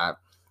 35.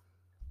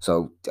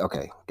 So,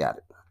 okay, got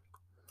it.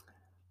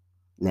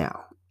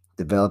 Now,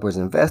 developers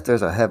and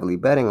investors are heavily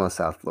betting on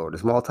South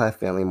Florida's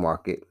multifamily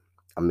market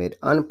amid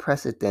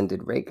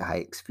unprecedented rate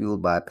hikes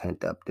fueled by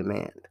pent-up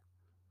demand.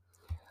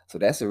 So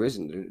that's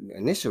the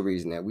initial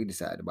reason that we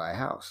decided to buy a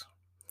house,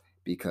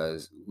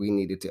 because we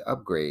needed to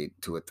upgrade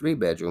to a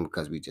 3-bedroom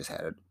because we just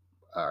had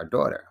our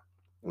daughter.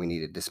 We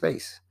needed the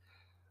space,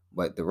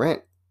 but the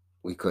rent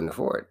we couldn't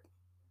afford.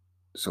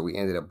 So we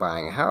ended up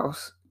buying a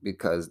house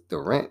because the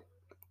rent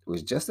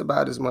was just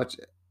about as much.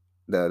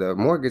 The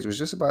mortgage was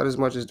just about as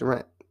much as the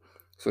rent.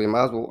 So you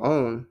might as well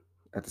own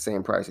at the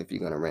same price if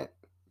you're going to rent.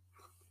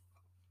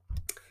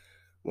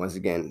 Once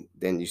again,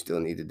 then you still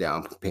need the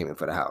down payment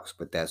for the house,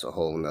 but that's a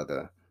whole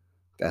nother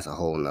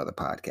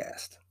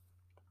podcast.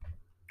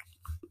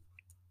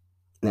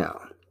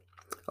 Now,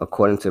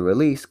 according to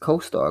release,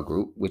 CoStar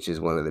Group, which is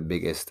one of the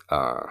biggest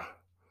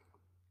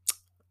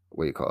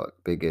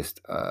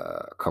biggest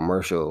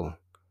commercial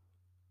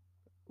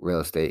real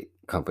estate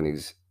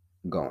companies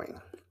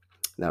going.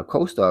 Now,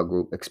 CoStar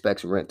Group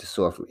expects rent to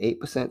soar from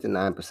 8% to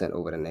 9%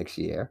 over the next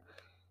year,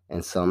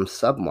 and some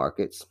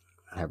submarkets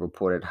have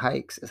reported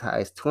hikes as high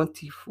as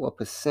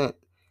 24%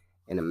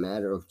 in a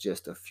matter of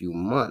just a few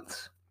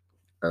months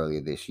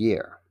earlier this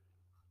year.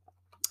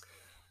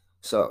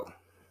 So,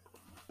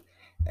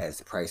 as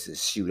the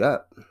prices shoot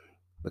up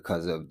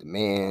because of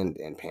demand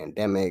and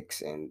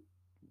pandemics and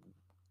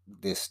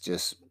this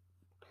just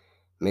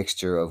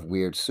mixture of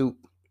weird soup,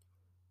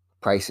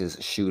 prices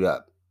shoot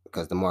up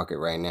because the market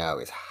right now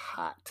is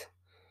hot.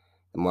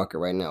 The market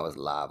right now is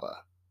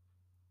lava.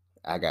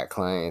 I got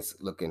clients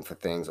looking for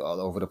things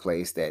all over the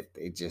place that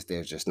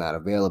they're just not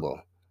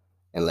available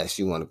unless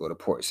you want to go to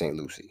Port St.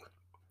 Lucie.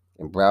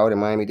 In Broward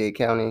and Miami-Dade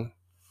County,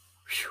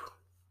 whew,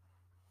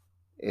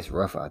 it's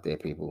rough out there,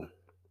 people.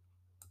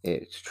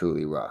 It's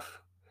truly rough.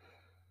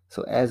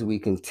 So as we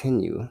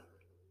continue,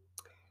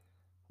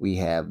 we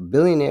have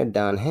billionaire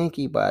Don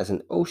Henke buys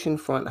an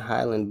oceanfront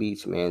Highland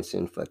Beach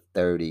mansion for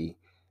 $30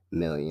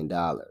 million.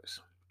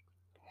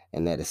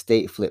 And that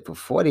estate flipped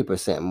for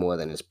 40% more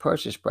than its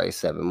purchase price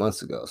 7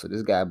 months ago. So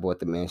this guy bought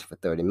the mansion for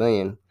 $30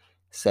 million.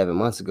 7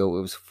 months ago,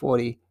 it was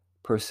 40%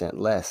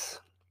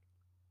 less.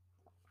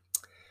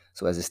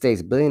 So as the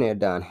state's billionaire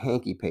Don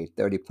Henke paid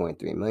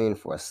 $30.3 million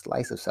for a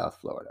slice of South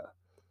Florida.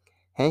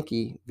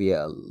 Henke,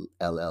 via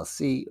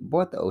LLC,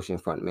 bought the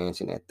oceanfront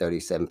mansion at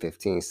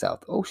 3715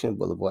 South Ocean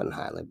Boulevard in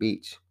Highland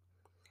Beach.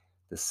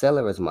 The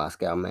seller is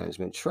Moscow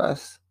Management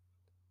Trust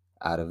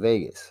out of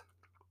Vegas.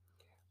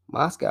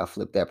 Moscow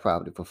flipped that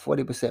property for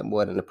 40%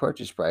 more than the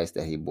purchase price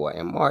that he bought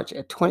in March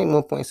at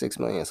 $21.6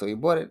 million. So he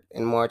bought it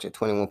in March at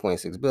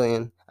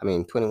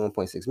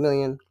 $21.6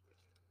 million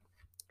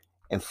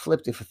and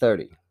flipped it for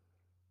 30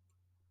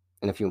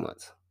 in a few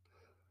months.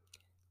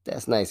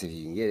 That's nice if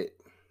you can get it.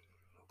 I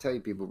tell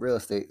you people, real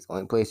estate is the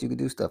only place you can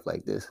do stuff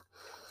like this.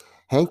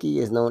 Henke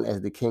is known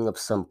as the king of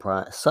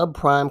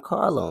subprime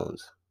car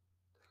loans.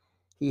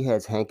 He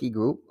heads Henke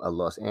Group, a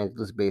Los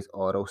Angeles-based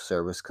auto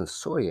service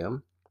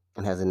consortium,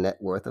 and has a net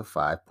worth of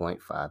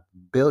 $5.5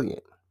 billion.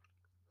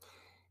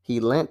 He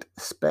lent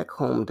spec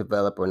home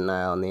developer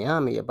Niall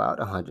Niami about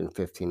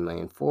 $115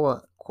 million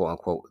for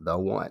quote-unquote the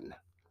one,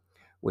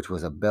 which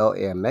was a Bel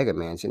Air mega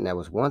mansion that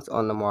was once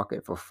on the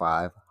market for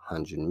 $500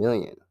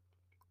 million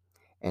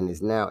and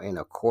is now in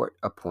a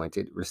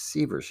court-appointed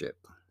receivership.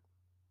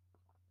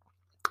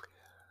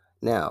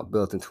 Now,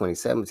 built in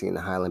 2017,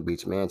 the Highland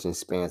Beach Mansion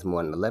spans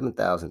more than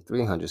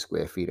 11,300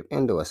 square feet of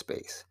indoor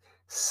space,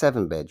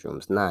 7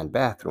 bedrooms, 9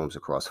 bathrooms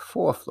across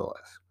 4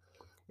 floors.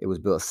 It was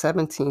built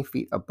 17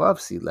 feet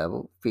above sea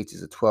level,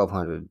 features a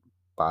 1,200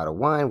 bottle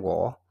wine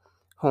wall,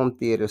 home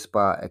theater,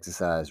 spa,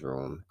 exercise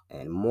room,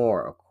 and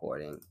more,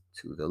 according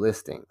to the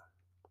listing.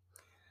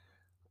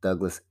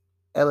 Douglas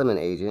Elliman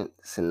agent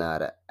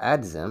Sanada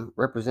Adzem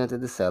represented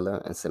the seller,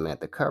 and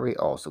Samantha Curry,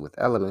 also with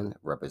Elliman,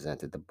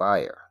 represented the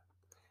buyer.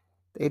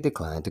 They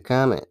declined to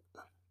comment.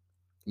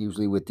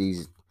 Usually with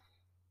these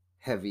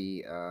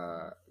heavy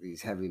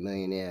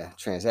millionaire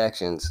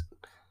transactions,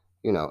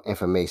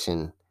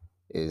 information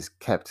is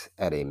kept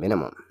at a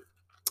minimum.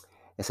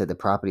 It said the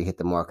property hit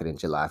the market in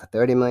July for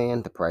 $30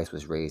 million. The price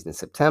was raised in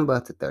September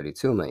to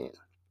 $32 million.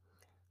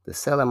 The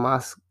seller,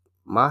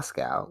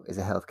 Moscow, is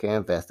a healthcare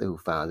investor who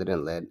founded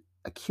and led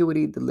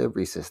Acuity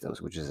Delivery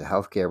Systems, which is a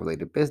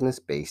healthcare-related business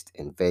based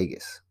in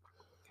Vegas.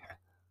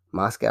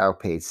 Moscow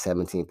paid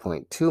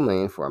 $17.2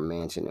 million for a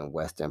mansion in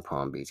western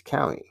Palm Beach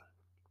County.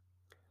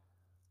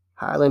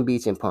 Highland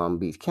Beach in Palm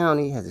Beach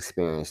County has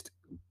experienced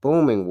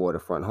booming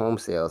waterfront home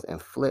sales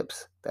and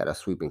flips that are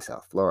sweeping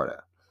South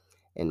Florida.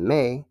 In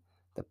May,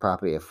 the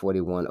property at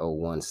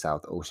 4101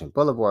 South Ocean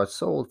Boulevard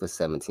sold for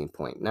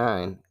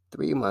 17.9,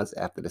 3 months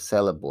after the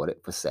seller bought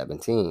it for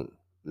 17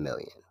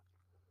 million.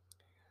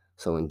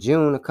 So in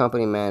June, a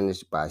company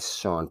managed by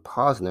Sean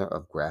Posner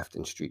of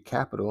Grafton Street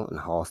Capital and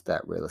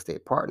Hallstatt Real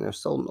Estate Partners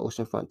sold an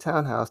oceanfront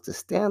townhouse to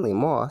Stanley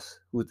Moss,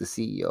 who's the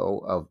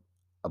CEO of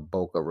a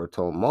Boca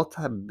Raton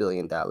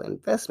multi-billion-dollar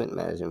investment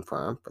management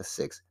firm, for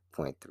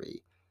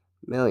 6.3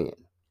 million.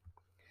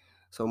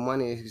 So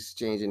money is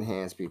exchanging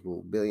hands,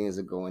 people. Billions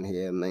are going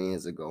here,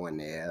 millions are going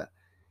there.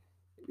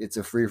 It's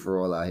a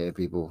free-for-all out here,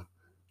 people.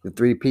 The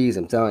 3 Ps,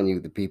 I'm telling you,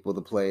 the people,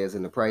 the players,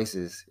 and the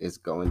prices is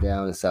going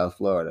down in South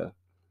Florida.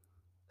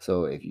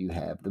 So if you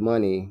have the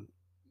money,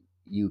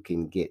 you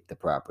can get the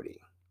property.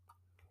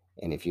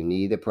 And if you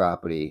need the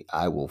property,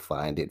 I will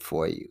find it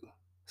for you.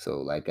 So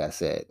like I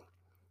said,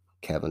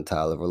 Kevin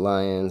Tolliver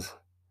Lyons,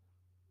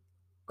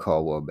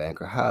 Coldwell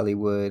Banker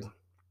Hollywood,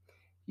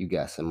 you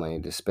got some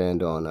money to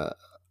spend on a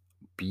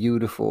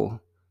beautiful,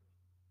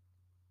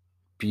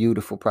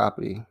 beautiful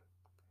property,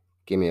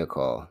 give me a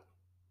call.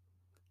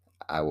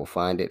 I will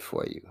find it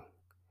for you.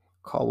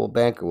 Coldwell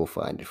Banker will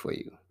find it for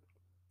you.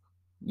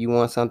 You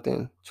want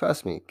something?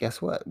 Trust me, guess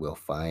what? We'll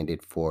find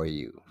it for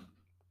you.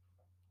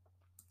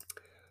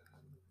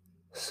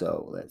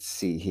 So let's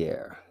see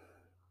here.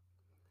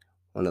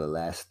 One of the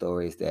last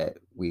stories that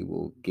we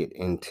will get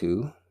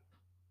into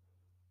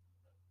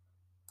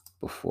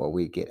before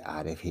we get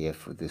out of here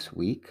for this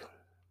week.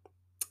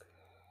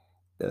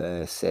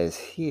 Says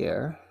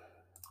here,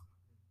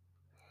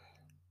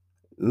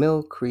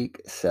 Mill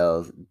Creek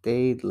sells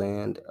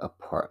Dadeland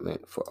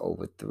apartment for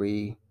over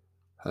 $300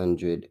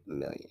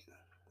 million.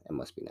 That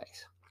must be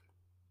nice.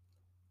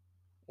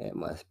 It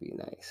must be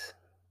nice.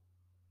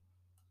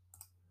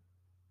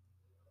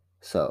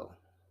 So,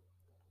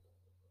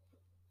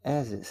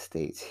 as it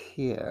states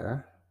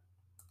here,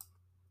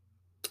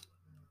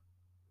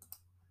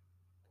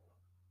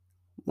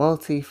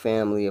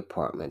 multi-family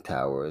apartment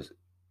towers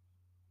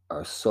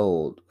are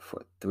sold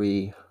for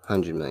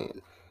 $300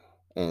 million.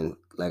 And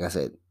like I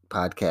said,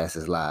 podcast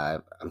is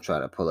live. I'm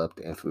trying to pull up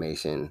the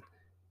information.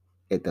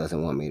 It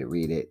doesn't want me to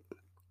read it.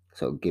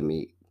 So give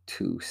me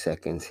 2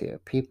 seconds here,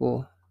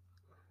 people,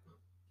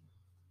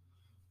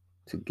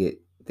 to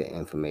get the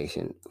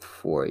information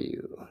for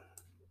you.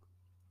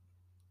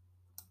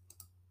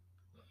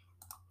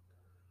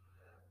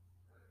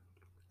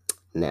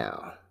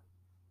 Now,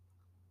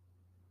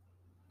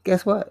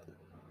 guess what?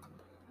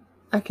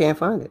 I can't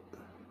find it.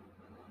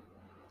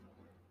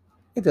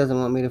 It doesn't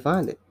want me to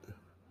find it.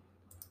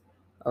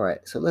 All right,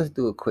 so let's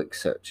do a quick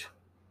search.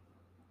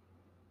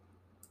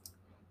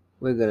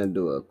 We're going to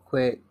do a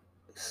quick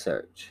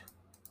search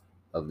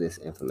of this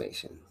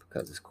information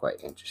because it's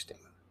quite interesting.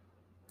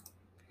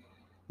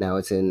 Now,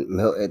 it's in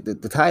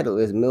the title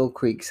is Mill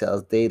Creek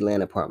sells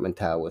Dadeland apartment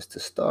towers to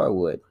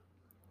Starwood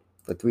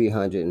for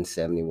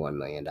 $371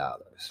 million.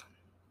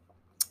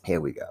 Here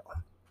we go.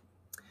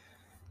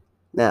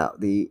 Now,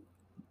 the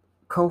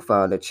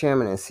co-founder,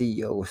 chairman, and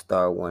CEO of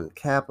Star One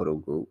Capital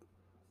Group,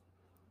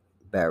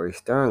 Barry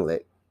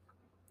Sternlicht,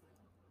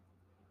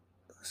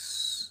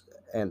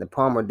 and the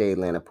Palmer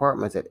Dadeland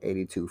Apartments at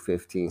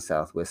 8215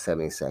 Southwest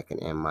 72nd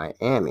in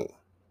Miami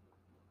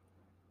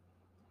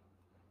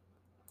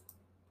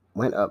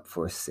went up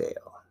for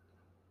sale.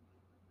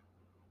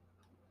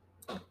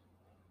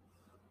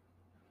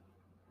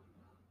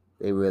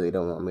 They really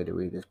don't want me to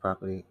read this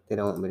property. They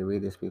don't want me to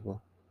read this,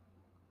 people.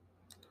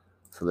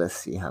 So let's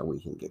see how we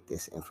can get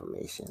this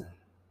information.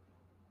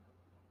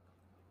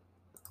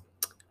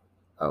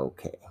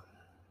 Okay.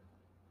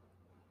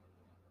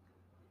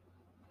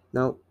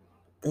 Nope,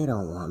 they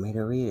don't want me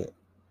to read it.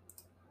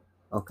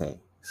 Okay,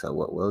 so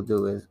what we'll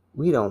do is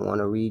we don't want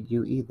to read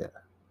you either.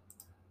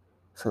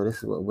 So this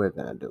is what we're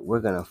going to do.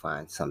 We're going to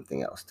find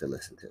something else to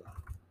listen to.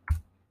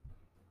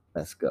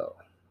 Let's go.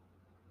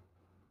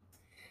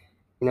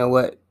 You know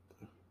what?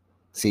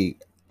 See,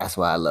 that's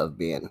why I love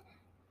being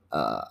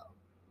a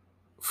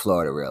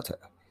Florida realtor,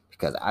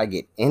 because I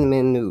get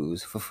Inman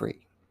News for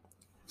free.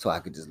 So I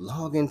could just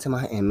log into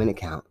my Inman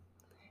account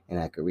and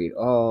I could read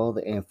all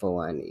the info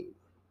I need.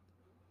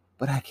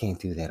 But I can't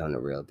do that on the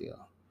Real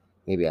Deal.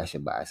 Maybe I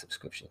should buy a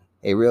subscription.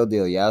 Hey, Real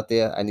Deal, you out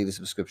there? I need a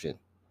subscription.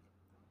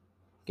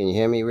 Can you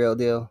hear me, Real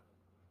Deal?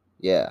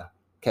 Yeah.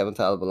 Kevin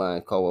Tolliver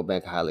Lyons, Coldwell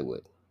Banker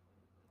Hollywood.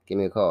 Give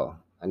me a call.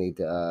 I need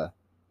to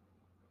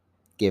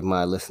give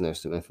my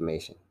listeners some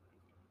information.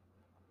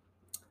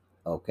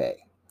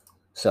 Okay.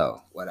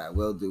 So what I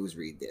will do is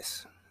read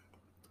this.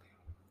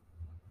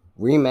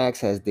 Remax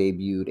has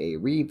debuted a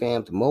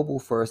revamped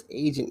mobile-first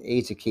agent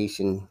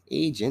education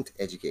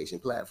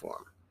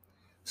platform.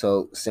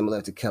 So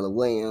similar to Keller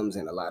Williams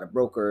and a lot of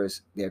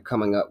brokers, they're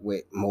coming up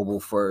with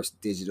mobile-first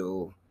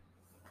digital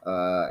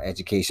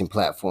education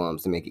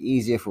platforms to make it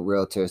easier for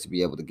realtors to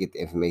be able to get the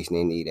information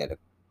they need at a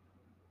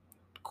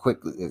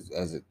quickly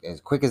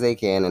as quick as they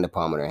can in the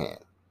palm of their hand.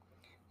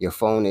 Your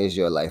phone is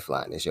your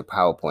lifeline. It's your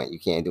PowerPoint. You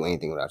can't do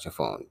anything without your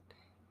phone.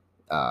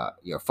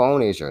 Your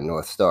phone is your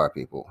North Star,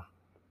 people.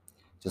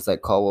 Just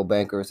like Coldwell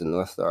Banker is the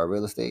North Star of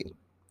real estate,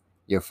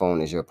 your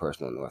phone is your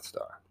personal North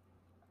Star.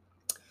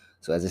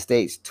 So, as it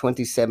states,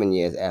 27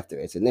 years after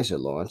its initial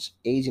launch,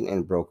 agent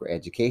and broker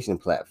education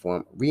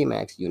platform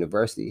Remax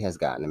University has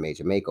gotten a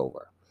major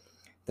makeover.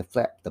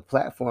 The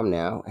platform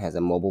now has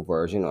a mobile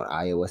version on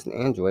iOS and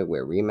Android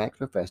where Remax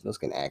professionals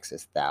can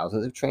access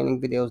thousands of training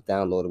videos,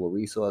 downloadable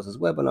resources,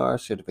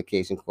 webinars,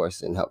 certification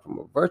courses, and help from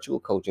a virtual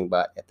coaching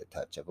bot at the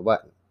touch of a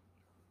button.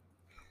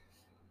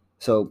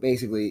 So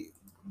basically,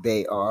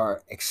 they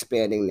are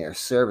expanding their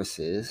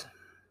services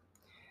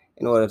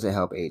in order to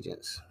help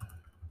agents.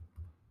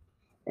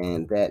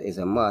 And that is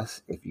a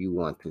must if you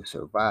want to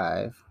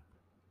survive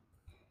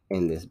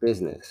in this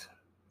business.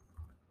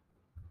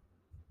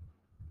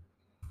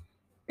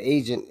 The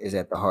agent is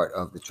at the heart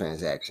of the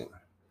transaction.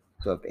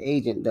 So if the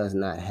agent does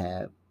not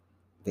have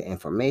the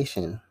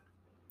information,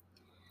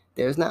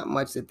 there's not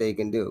much that they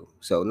can do.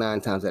 So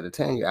 9 times out of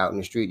 10, you're out in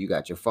the street, you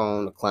got your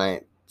phone, the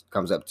client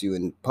comes up to you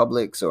in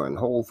Publix or in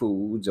Whole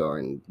Foods or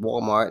in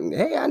Walmart and,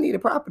 hey, I need a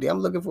property. I'm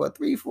looking for a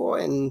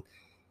 3-4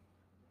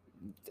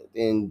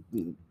 in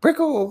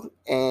Brickell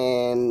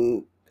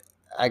and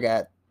I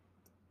got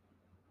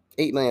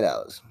 $8 million.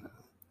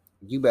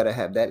 You better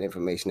have that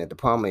information at the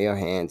palm of your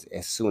hands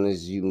as soon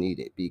as you need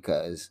it,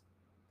 because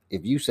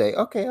if you say,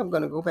 okay, I'm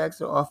going to go back to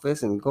the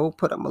office and go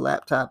put up my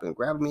laptop and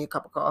grab me a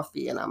cup of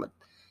coffee and I'm going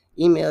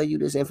to email you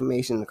this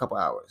information in a couple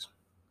hours,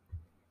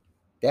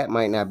 that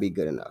might not be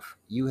good enough.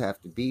 You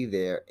have to be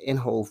there in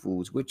Whole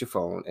Foods with your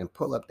phone and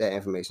pull up that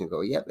information and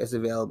go, yep, it's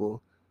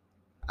available.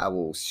 I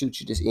will shoot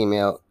you this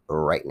email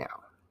right now.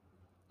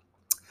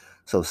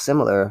 So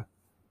similar,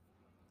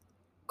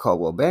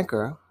 Coldwell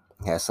Banker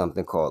has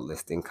something called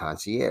Listing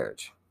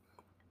Concierge,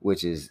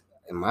 which is,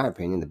 in my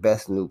opinion, the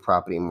best new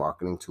property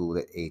marketing tool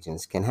that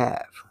agents can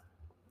have.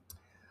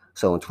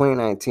 So in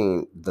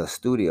 2019, The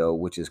Studio,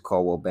 which is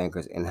Coldwell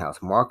Banker's in-house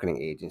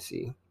marketing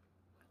agency,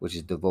 which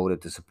is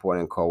devoted to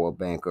supporting Coldwell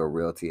Banker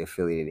Realty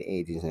affiliated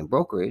agents and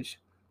brokerages,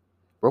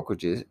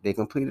 they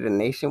completed a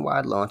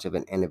nationwide launch of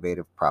an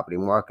innovative property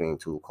marketing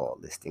tool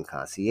called Listing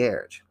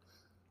Concierge,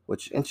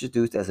 which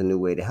introduced as a new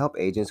way to help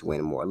agents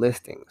win more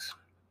listings,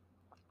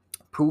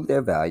 prove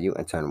their value,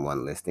 and turn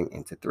one listing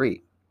into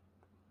 3.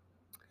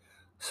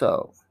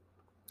 So,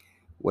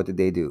 what did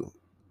they do?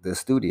 The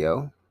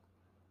Studio,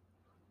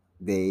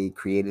 they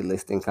created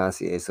Listing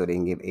Concierge so they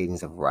can give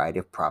agents a variety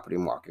of property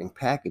marketing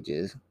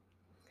packages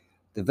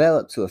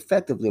developed to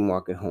effectively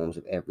market homes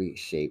of every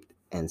shape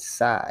and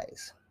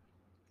size.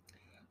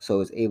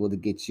 So it's able to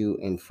get you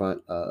in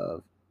front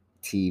of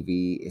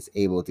TV, it's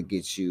able to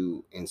get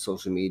you in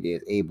social media,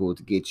 it's able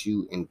to get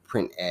you in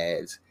print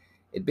ads.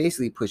 It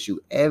basically puts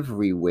you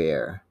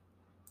everywhere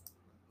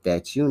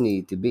that you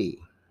need to be.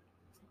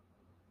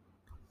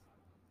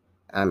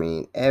 I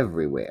mean,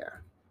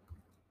 everywhere.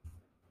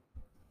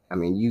 I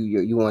mean,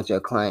 you want your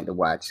client to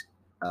watch,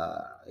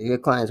 your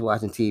client's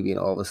watching TV, and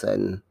all of a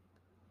sudden,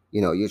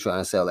 you're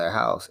trying to sell their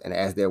house, and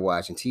as they're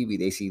watching TV,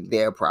 they see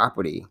their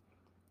property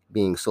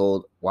being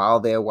sold while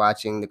they're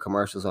watching the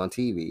commercials on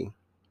TV.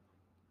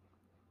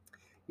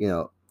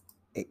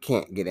 It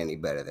can't get any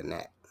better than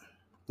that.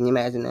 Can you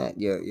imagine that?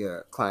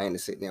 Your client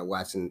is sitting there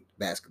watching a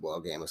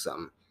basketball game or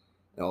something,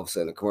 and all of a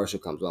sudden a commercial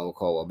comes on with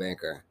Coldwell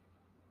Banker,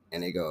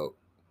 and they go,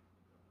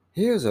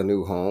 "Here's a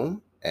new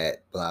home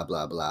at blah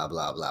blah blah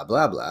blah blah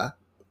blah blah,"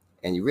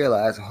 and you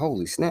realize,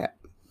 holy snap,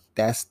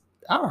 that's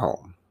our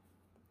home.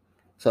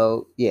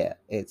 So yeah,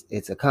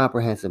 it's a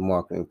comprehensive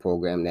marketing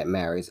program that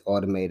marries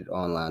automated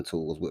online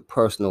tools with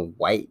personal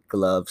white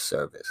glove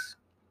service.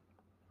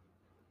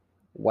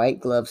 White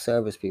glove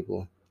service,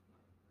 people.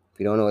 If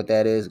you don't know what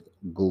that is,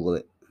 Google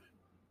it.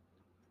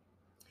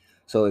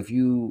 So if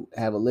you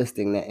have a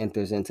listing that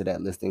enters into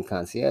that listing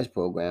concierge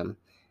program,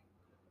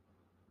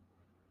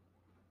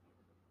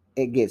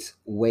 it gets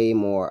way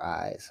more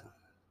eyes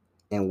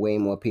and way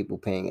more people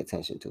paying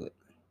attention to it.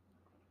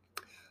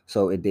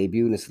 So it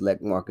debuted in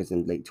select markets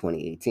in late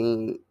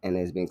 2018, and it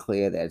has been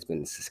clear that it's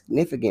been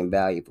significant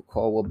value for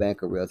Coldwell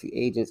Banker Realty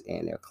agents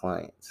and their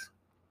clients.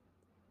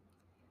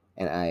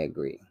 And I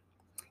agree.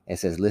 It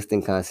says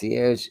Listing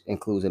Concierge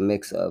includes a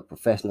mix of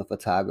professional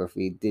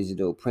photography,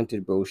 digital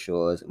printed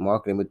brochures,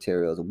 marketing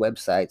materials,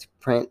 websites,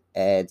 print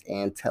ads,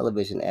 and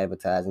television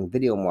advertising,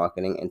 video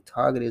marketing, and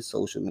targeted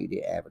social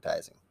media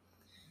advertising.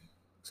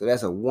 So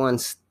that's a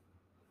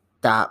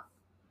one-stop,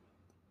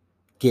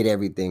 get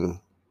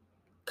everything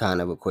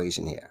kind of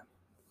equation here.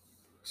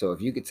 So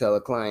if you could tell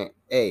a client,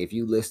 hey, if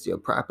you list your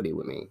property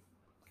with me,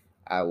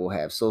 I will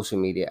have social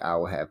media, I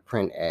will have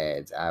print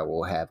ads, I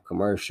will have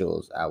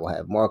commercials, I will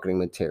have marketing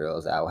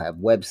materials, I will have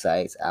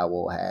websites, I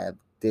will have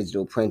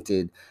digital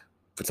printed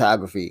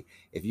photography.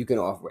 If you can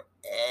offer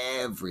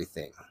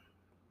everything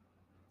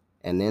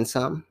and then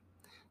some,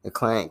 the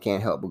client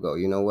can't help but go,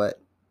 you know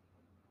what?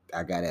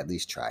 I got to at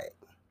least try it.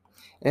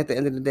 And at the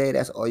end of the day,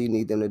 that's all you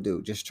need them to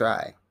do. Just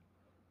try.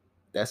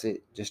 That's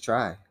it. Just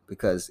try.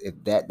 Because if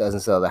that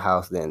doesn't sell the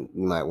house, then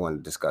you might want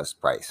to discuss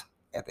price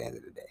at the end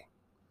of the day.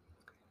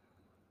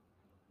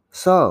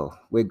 So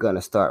we're going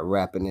to start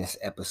wrapping this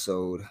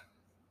episode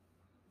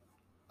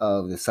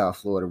of the South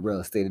Florida Real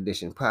Estate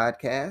Edition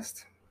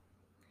podcast.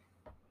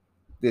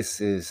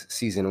 This is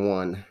season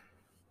 1,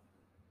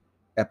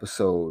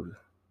 episode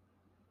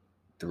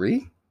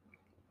 3.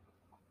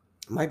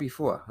 Might be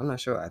 4. I'm not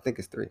sure. I think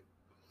it's 3.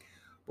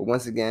 But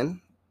once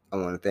again, I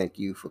want to thank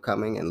you for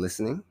coming and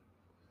listening,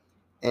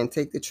 and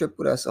take the trip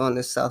with us on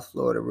this South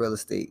Florida real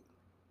estate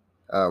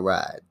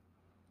ride,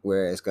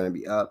 where it's going to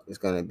be up, it's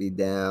going to be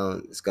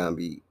down, it's going to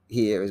be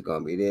here, it's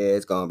going to be there,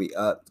 it's going to be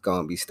up, it's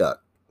going to be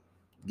stuck.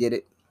 Get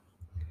it?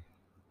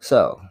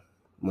 So,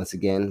 once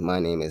again, my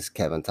name is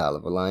Kevin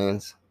Tolliver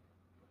Lyons.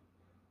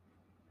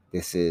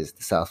 This is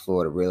the South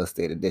Florida Real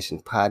Estate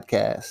Edition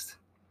podcast.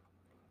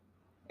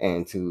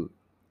 And to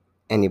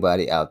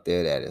anybody out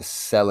there that is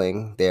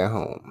selling their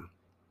home,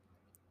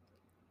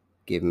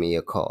 give me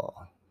a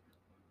call.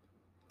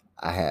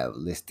 I have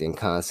listing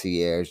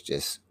concierge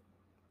just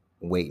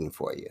waiting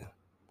for you.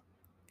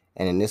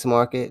 And in this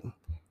market,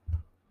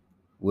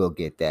 we'll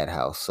get that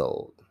house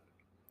sold.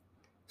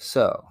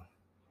 So,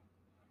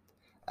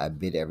 I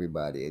bid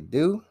everybody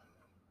adieu,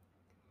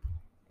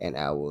 and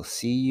I will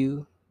see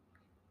you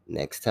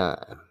next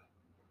time.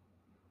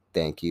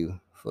 Thank you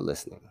for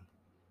listening.